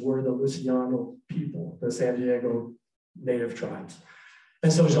workers were the Luciano people, the San Diego native tribes.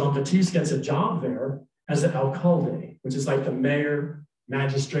 And so Jean Baptiste gets a job there as the alcalde, which is like the mayor,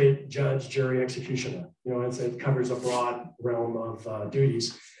 magistrate, judge, jury, executioner. It covers a broad realm of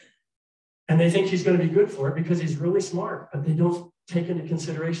duties. And they think he's going to be good for it because he's really smart, but they don't take into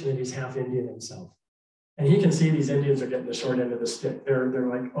consideration that he's half Indian himself. And he can see these Indians are getting the short end of the stick. They're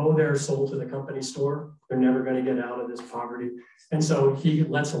like, oh, they're sold to the company store. They're never going to get out of this poverty. And so he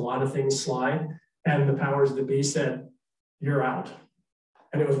lets a lot of things slide. And the powers that be said, you're out.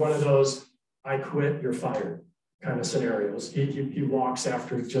 And it was one of those, I quit, you're fired kind of scenarios. He walks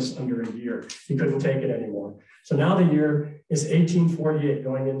after just under a year. He couldn't take it anymore. So now the year is 1848,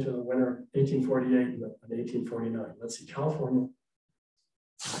 going into the winter, 1848 and 1849. Let's see, California.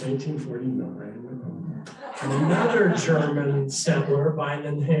 1849, another German settler by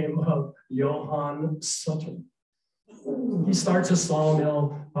the name of Johann Sutter. He starts a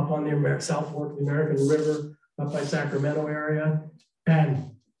sawmill up on the South Fork of the American River, up by Sacramento area, and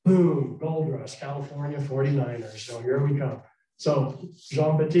boom, gold rush, California 49ers. So here we come. So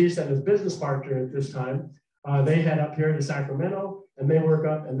Jean Baptiste and his business partner at this time, they head up here to Sacramento, and they work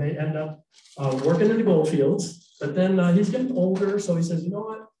up, and they end up working in the gold fields. But then he's getting older, so he says, you know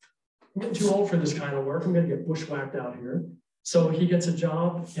what? I'm getting too old for this kind of work. I'm going to get bushwhacked out here. So he gets a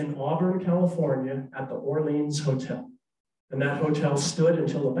job in Auburn, California at the Orleans Hotel. And that hotel stood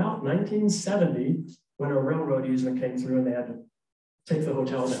until about 1970 when a railroad easement came through and they had to take the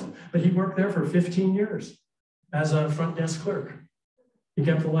hotel down. But he worked there for 15 years as a front desk clerk. He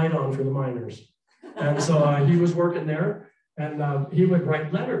kept the light on for the miners. And so he was working there. And he would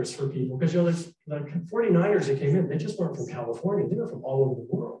write letters for people because, the 49ers that came in, they just weren't from California. They were from all over the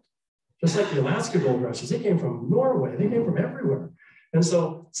world. Just like the Alaska gold rushes, they came from Norway. They came from everywhere. And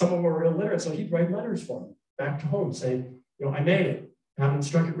so some of them were illiterate. So he'd write letters for them back to home saying, I made it. I haven't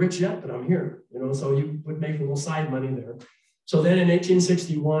struck it rich yet, but I'm here. So he would make a little side money there. So then in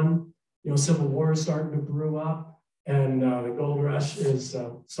 1861, Civil War is starting to brew up. And the gold rush is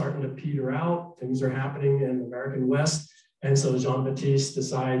starting to peter out. Things are happening in the American West. And so Jean Baptiste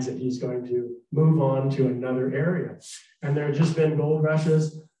decides that he's going to move on to another area. And there had just been gold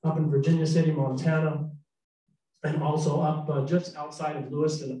rushes up in Virginia City, Montana, And also up just outside of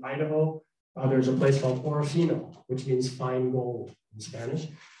Lewiston, Idaho, there's a place called Orofino, which means fine gold in Spanish.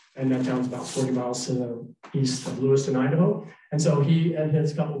 And that town's about 40 miles to the east of Lewiston, Idaho. And so he and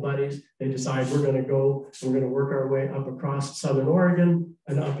his couple buddies, they decide we're going to work our way up across Southern Oregon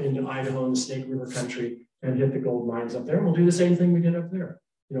and up into Idaho and the Snake River country and hit the gold mines up there. And we'll do the same thing we did up there.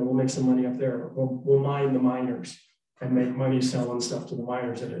 You know, we'll make some money up there. We'll mine the miners and make money selling stuff to the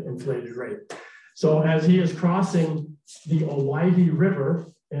miners at an inflated rate. So as he is crossing the Owyhee River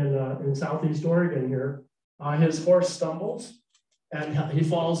in southeast Oregon here, his horse stumbles and he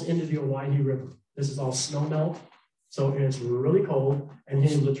falls into the Owyhee River. This is all snow melt, so it's really cold, and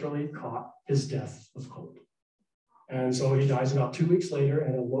he literally caught his death of cold. And so he dies about 2 weeks later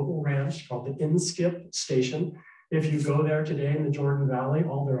at a local ranch called the Inskip Station. If you go there today in the Jordan Valley,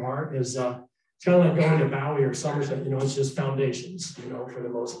 all there are is, it's kind of like going to Bowie or Somerset, you know, it's just foundations, you know, for the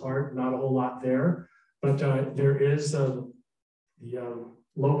most part, not a whole lot there. But there is the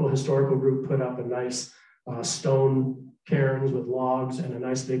local historical group put up a nice stone cairns with logs and a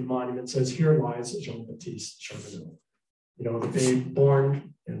nice big monument. Says here lies Jean-Baptiste Charbonneau. You know, the babe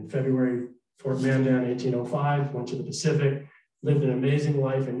born in February, Fort Mandan, 1805, went to the Pacific, lived an amazing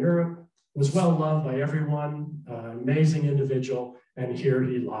life in Europe, was well loved by everyone, amazing individual, and here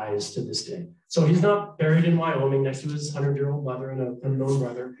he lies to this day. So he's not buried in Wyoming next to his 100-year-old mother and an unknown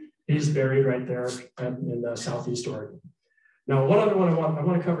brother. He's buried right there in southeast Oregon. Now, one other one I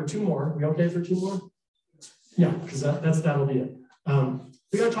want to cover two more. Are we okay for two more? Yeah, because that'll be it.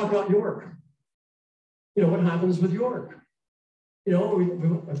 We got to talk about York. You know, what happens with York? You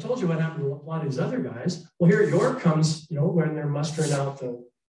know, I've told you what happened to a lot of these other guys. Well, here York comes, you know, when they're mustering out the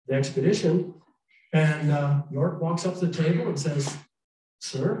expedition, and York walks up to the table and says,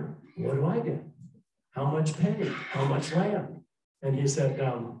 "Sir, what do I get? How much pay? How much land?" And he said,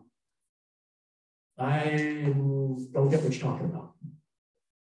 "I don't get what you're talking about."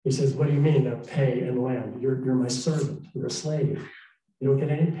 He says, "What do you mean, pay and land? You're my servant. You're a slave. You don't get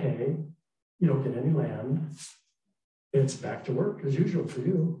any pay. You don't get any land. It's back to work as usual for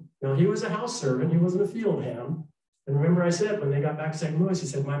you." Now, he was a house servant. He wasn't a field hand. And remember I said, when they got back to St. Louis, he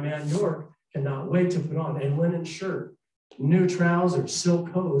said, "My man York cannot wait to put on a linen shirt, new trousers, silk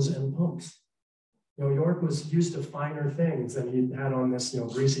hose, and pumps." You know, York was used to finer things than he had on this, you know,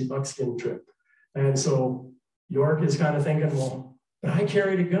 greasy buckskin trip. And so York is kind of thinking, well, but I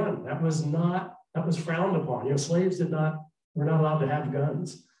carried a gun. That was frowned upon. You know, slaves were not allowed to have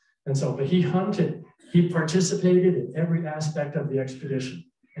guns. And so, but he hunted. He participated in every aspect of the expedition,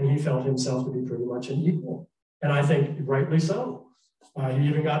 and he felt himself to be pretty much an equal. And I think rightly so. He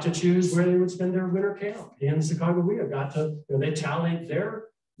even got to choose where they would spend their winter camp. He and Sacagawea got to, you know, they tallied their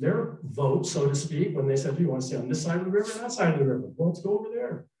vote, so to speak, when they said, "Do you want to stay on this side of the river, that side of the river? Well, let's go over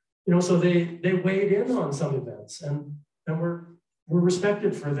there." You know, so they weighed in on some events, and were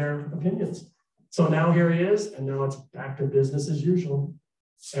respected for their opinions. So now here he is, and now it's back to business as usual.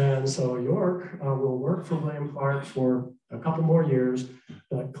 And so York will work for William Clark for a couple more years.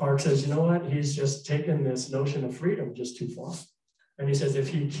 But Clark says, you know what? He's just taken this notion of freedom just too far. And he says, if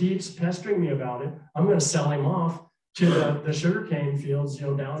he keeps pestering me about it, I'm going to sell him off to the sugarcane fields, you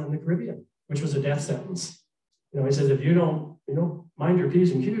know, down in the Caribbean, which was a death sentence. You know, he says, if you don't, you know, mind your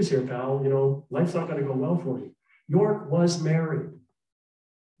P's and Q's here, pal, you know, life's not going to go well for you. York was married.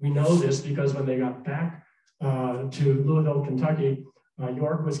 We know this because when they got back to Louisville, Kentucky,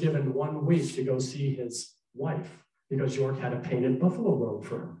 York was given 1 week to go see his wife because York had a painted buffalo robe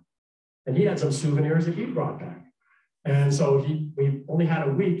for her. And he had some souvenirs that he brought back. And so we only had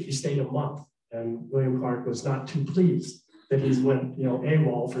a week, he stayed a month. And William Clark was not too pleased that he's went, you know,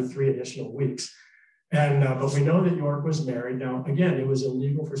 AWOL for 3 additional weeks. And but we know that York was married. Now, again, it was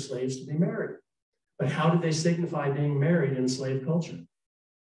illegal for slaves to be married. But how did they signify being married in slave culture?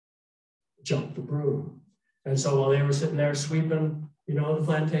 Jump the broom. And so while they were sitting there sweeping, you know, the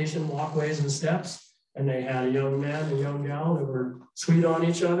plantation walkways and steps, and they had a young man and a young gal that were sweet on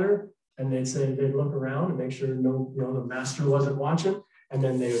each other, and they'd look around and make sure the master wasn't watching, and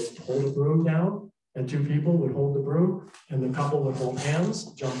then they would hold a broom down, and 2 people would hold the broom, and the couple would hold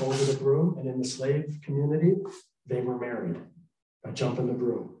hands, jump over the broom, and in the slave community, they were married by jumping the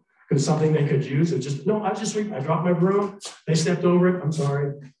broom. Because something they could use, it just, no, I just sweep, I dropped my broom, they stepped over it, I'm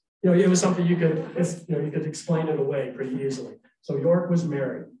sorry. You know, it was something you could explain it away pretty easily. So York was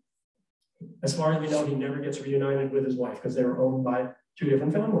married. As far as we know, he never gets reunited with his wife because they were owned by 2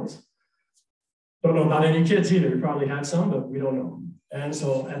 different families. Don't know about any kids either. He probably had some, but we don't know. And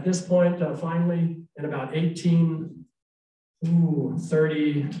so at this point, finally, in about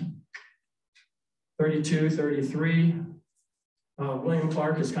 1832, 33, William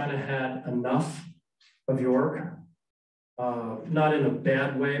Clark has kind of had enough of York. Not in a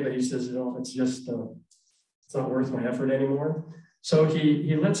bad way, but he says, you know, it's just, it's not worth my effort anymore. So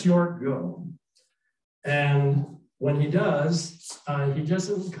he lets York go. And when he does, he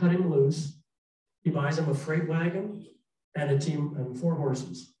doesn't cut him loose. He buys him a freight wagon and a team and 4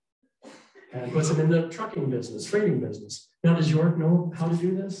 horses and puts him in the trucking business, freighting business. Now, does York know how to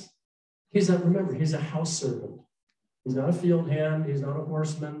do this? Remember, he's a house servant. He's not a field hand. He's not a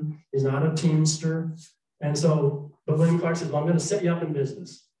horseman. He's not a teamster. And so, but William Clark says, well, I'm going to set you up in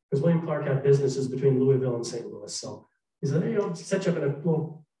business, because William Clark had businesses between Louisville and St. Louis. So he said, hey, I'll set you up in a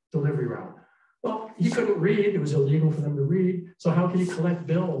little delivery route. Well, he couldn't read. It was illegal for them to read. So how could he collect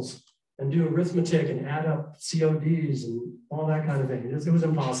bills and do arithmetic and add up CODs and all that kind of thing? It was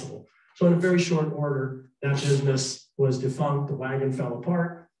impossible. So in a very short order, that business was defunct. The wagon fell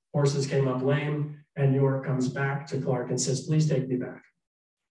apart. Horses came up lame. And York comes back to Clark and says, please take me back.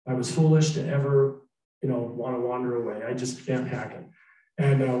 I was foolish to ever, you know, want to wander away. I just can't hack it.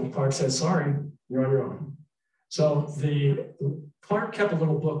 And Clark says, sorry, you're on your own. So Clark kept a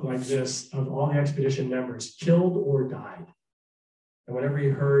little book like this of all the expedition members, killed or died. And whenever he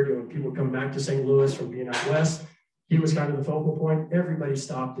heard, you know, people come back to St. Louis from being out west, he was kind of the focal point. Everybody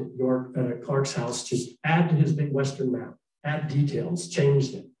stopped at Clark's house to add to his big Western map, add details,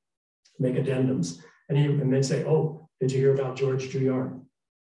 changed it, make addendums. And they'd say, oh, did you hear about George Drouillard?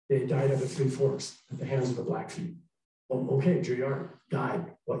 They died up at Three Forks at the hands of the Blackfeet. Oh, okay, Drouillard died.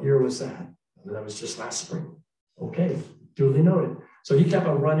 What year was that? That was just last spring. Okay, duly noted. So he kept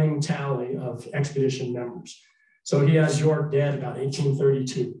a running tally of expedition members. So he has York dead about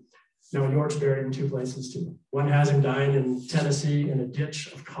 1832. Now York's buried in 2 places too. One has him dying in Tennessee in a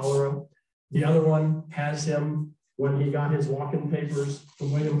ditch of cholera. The other one has him when he got his walk-in papers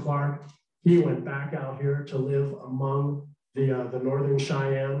from William Clark. He went back out here to live among the Northern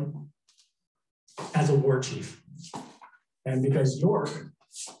Cheyenne as a war chief. And because York,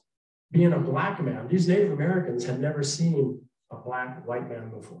 being a black man, these Native Americans had never seen a black white man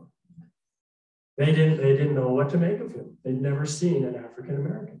before. They didn't know what to make of him. They'd never seen an African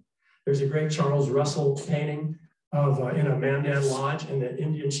American. There's a great Charles Russell painting of in a Mandan lodge, and the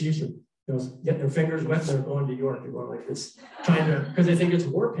Indian chiefs are, you know, getting their fingers wet, and they're going to York. They're going like this, trying to, because they think it's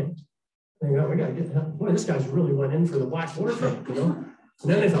war paint. They go, we gotta get that. Boy, this guy's really went in for the black war paint, you know?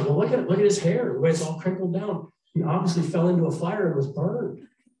 And then they thought, well, look at his hair, the way it's all crinkled down. He obviously fell into a fire and was burned.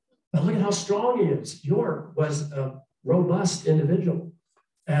 But look at how strong he is. York was a robust individual.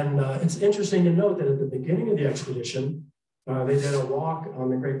 And it's interesting to note that at the beginning of the expedition, they did a walk on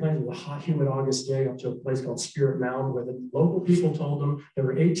the Great Plains. It was a hot, humid August day up to a place called Spirit Mound, where the local people told them there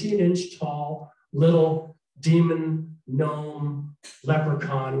were 18-inch tall, little demon, gnome,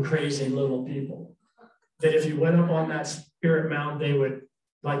 leprechaun, crazy little people. That if you went up on that Spirit Mound, they would,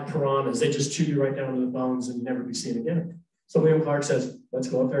 like piranhas, they just chew you right down to the bones and never be seen again. So William Clark says, let's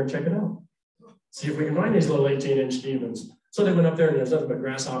go up there and check it out. See if we can find these little 18-inch demons. So they went up there, and there's nothing but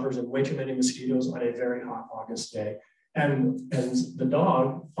grasshoppers and way too many mosquitoes on a very hot August day. And the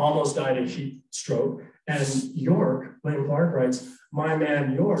dog almost died of heat stroke. And York, William Clark writes, my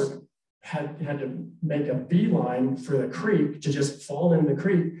man York had to make a beeline for the creek to just fall in the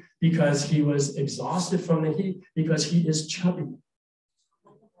creek because he was exhausted from the heat, because he is chubby.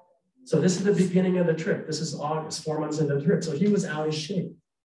 So this is the beginning of the trip. This is August, 4 months into the trip. So he was out of shape,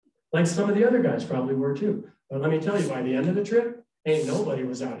 like some of the other guys probably were too. But let me tell you, by the end of the trip, ain't nobody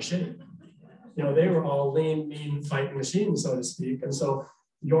was out of shape. You know, they were all lean, mean fighting machines, so to speak. And so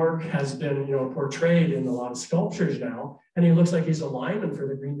York has been, you know, portrayed in a lot of sculptures now, and he looks like he's a lineman for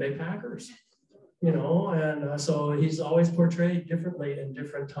the Green Bay Packers, you know, and so he's always portrayed differently in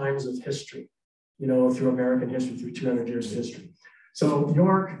different times of history, you know, through American history, through 200 years of history. So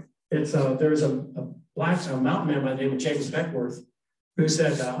York, there's a mountain man by the name of James Beckworth who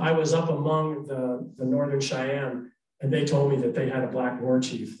said, I was up among the Northern Cheyenne, and they told me that they had a black war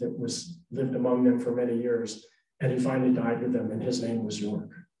chief that lived among them for many years, and he finally died with them, and his name was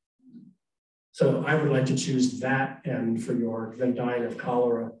York. So I would like to choose that end for York than dying of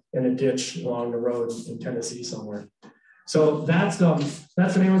cholera in a ditch along the road in Tennessee somewhere. So that's the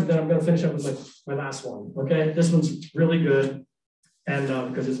main one. Then I'm going to finish up with my last one. Okay, this one's really good, and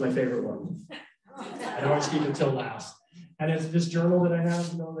because it's my favorite one. I always keep it till last. And it's this journal that I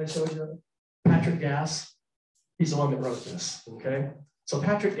have, you know, they showed you, Patrick Gass. He's the one that wrote this, okay? So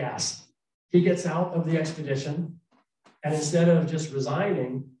Patrick Gass, he gets out of the expedition, and instead of just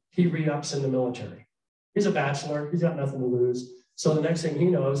resigning, he re-ups in the military. He's a bachelor, he's got nothing to lose. So the next thing he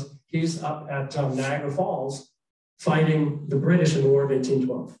knows, he's up at Niagara Falls fighting the British in the War of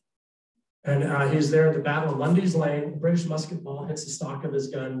 1812. And he's there at the Battle of Lundy's Lane. British musket ball hits the stock of his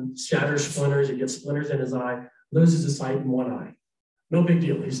gun, shatters splinters. He gets splinters in his eye, loses his sight in one eye. No big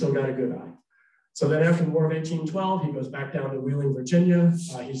deal. He's still got a good eye. So then after the War of 1812, he goes back down to Wheeling, Virginia.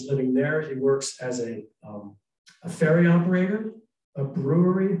 He's living there. He works as a ferry operator, a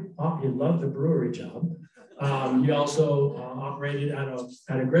brewery. Oh, he loved the brewery job. He also operated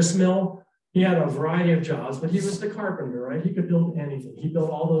at a grist mill. He had a variety of jobs, but he was the carpenter, right? He could build anything. He built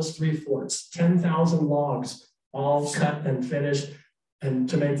all those 3 forts, 10,000 logs, all cut and finished, and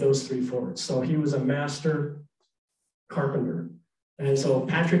to make those 3 forts. So he was a master carpenter. And so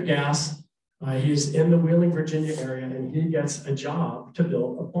Patrick Gass, he's in the Wheeling, Virginia area, and he gets a job to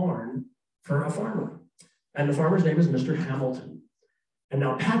build a barn for a farmer. And the farmer's name is Mr. Hamilton. And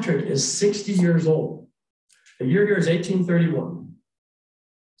now Patrick is 60 years old. The year here is 1831.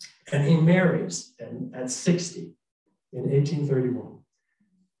 And he marries at 60 in 1831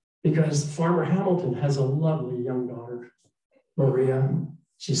 because Farmer Hamilton has a lovely young daughter, Maria.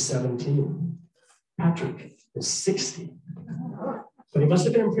 She's 17. Patrick is 60. But he must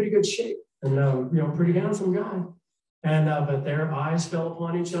have been in pretty good shape and, pretty handsome guy. And but their eyes fell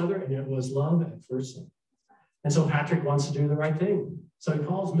upon each other, and it was love at first sight. And so Patrick wants to do the right thing. So he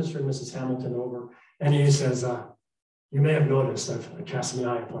calls Mr. and Mrs. Hamilton over, and he says, you may have noticed I've cast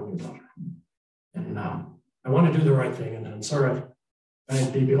my eye upon your daughter. And I want to do the right thing, and I'm sorry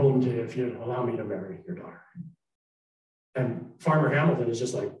I'd be beholden to you if you allow me to marry your daughter. And Farmer Hamilton is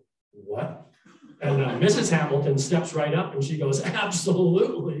just like, what? And Mrs. Hamilton steps right up and she goes,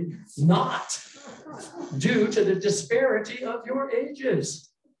 absolutely not. Due to the disparity of your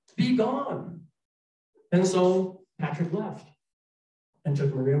ages, be gone. And so Patrick left and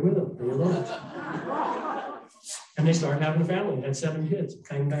took Maria with him. They eloped. And they started having a family. They had 7 kids.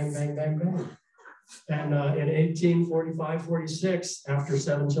 Bang, bang, bang, bang, bang. And in 1845-46, after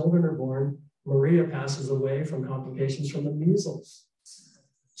 7 children are born, Maria passes away from complications from the measles.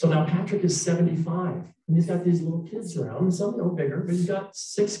 So now Patrick is 75, and he's got these little kids around, some no bigger, but he's got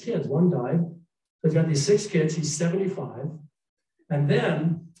 6 kids. 1 died. So he's got these 6 kids. He's 75. And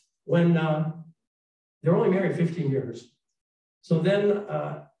then when they're only married 15 years. So then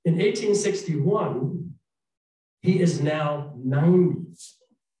in 1861, he is now 90.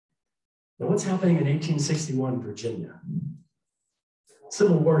 Now, what's happening in 1861, Virginia?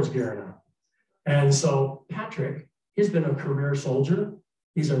 Civil War is gearing up. And so Patrick, he's been a career soldier.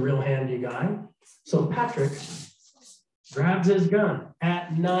 He's a real handy guy. So Patrick grabs his gun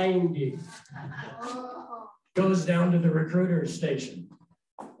at 90, goes down to the recruiter's station,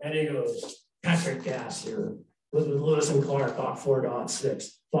 and he goes, Patrick Gass here, was with Lewis and Clark, fought 4.6,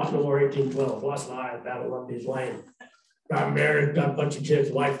 fought in the War 1812, lost an eye at Battle of Lundy's Lane. Got married, got a bunch of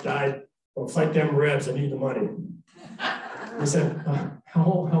kids, wife died. Well, fight them Rebs, I need the money. He said,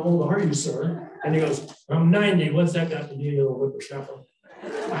 how old are you, sir? And he goes, I'm 90. What's that got to do, you little whippersnapper?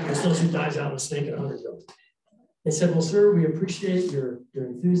 I can still shoot dies out of a snake at 100 yards. They said, well, sir, we appreciate your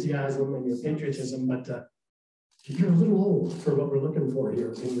enthusiasm and your patriotism, but you're a little old for what we're looking for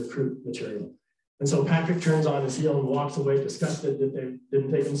here in recruit material. And so Patrick turns on his heel and walks away disgusted that they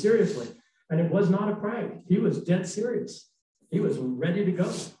didn't take him seriously. And it was not a prank. He was dead serious. He was ready to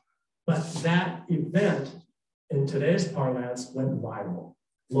go. But that event, in today's parlance, went viral.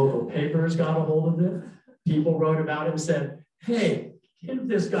 Local papers got a hold of it. People wrote about it and said, hey, give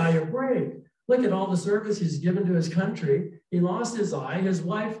this guy a break. Look at all the service he's given to his country. He lost his eye, his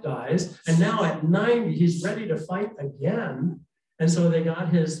wife dies, and now at 90, he's ready to fight again. And so they got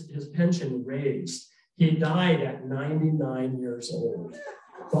his pension raised. He died at 99 years old.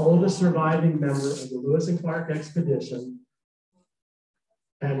 The oldest surviving member of the Lewis and Clark expedition.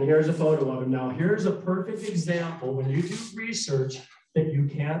 And here's a photo of him. Now, here's a perfect example when you do research that you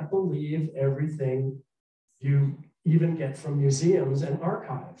can't believe everything you even get from museums and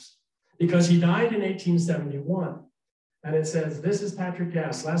archives. Because he died in 1871. And it says, this is Patrick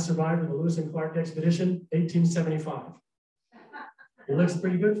Gass, last survivor of the Lewis and Clark expedition, 1875. He looks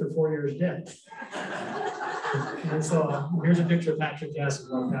pretty good for 4 years dead. And so here's a picture of Patrick Gass, if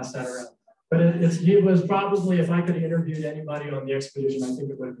you want to pass that around. But he was probably, if I could have interviewed anybody on the expedition, I think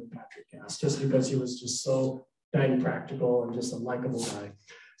it would have been Patrick Gass, just because he was just so dang practical and just a likable guy.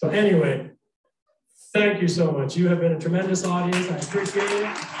 So anyway, thank you so much. You have been a tremendous audience. I appreciate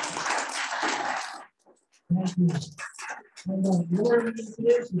it. Thank you. More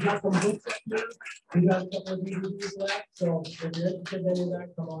initiatives. We got some books up here. We got a couple of DVDs left. So if you're interested in any of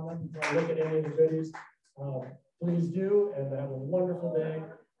that, come on up and look at any of the goodies. Please do, and have a wonderful day.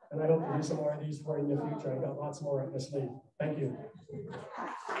 And I hope to do some more of these for you in the future. I've got lots more up my sleeve. Thank you.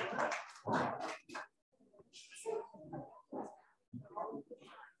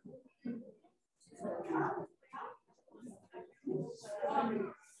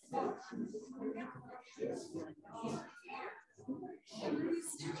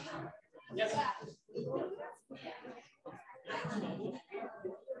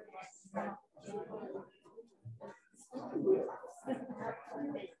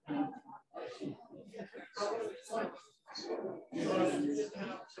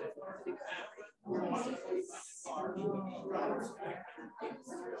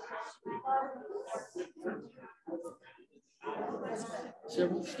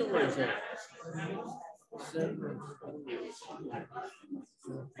 Several stories there.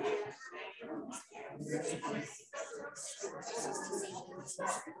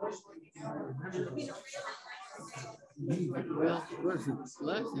 Well,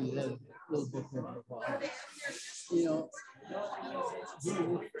 last thing that little book here for a while. You know, he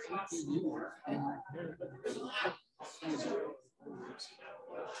worked for 18 years and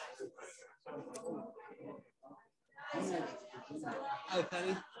hi,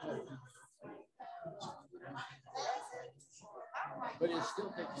 Penny. But it still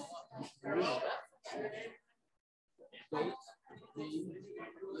takes a lot to read dates, names.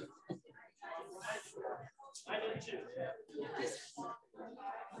 I did too. Yeah.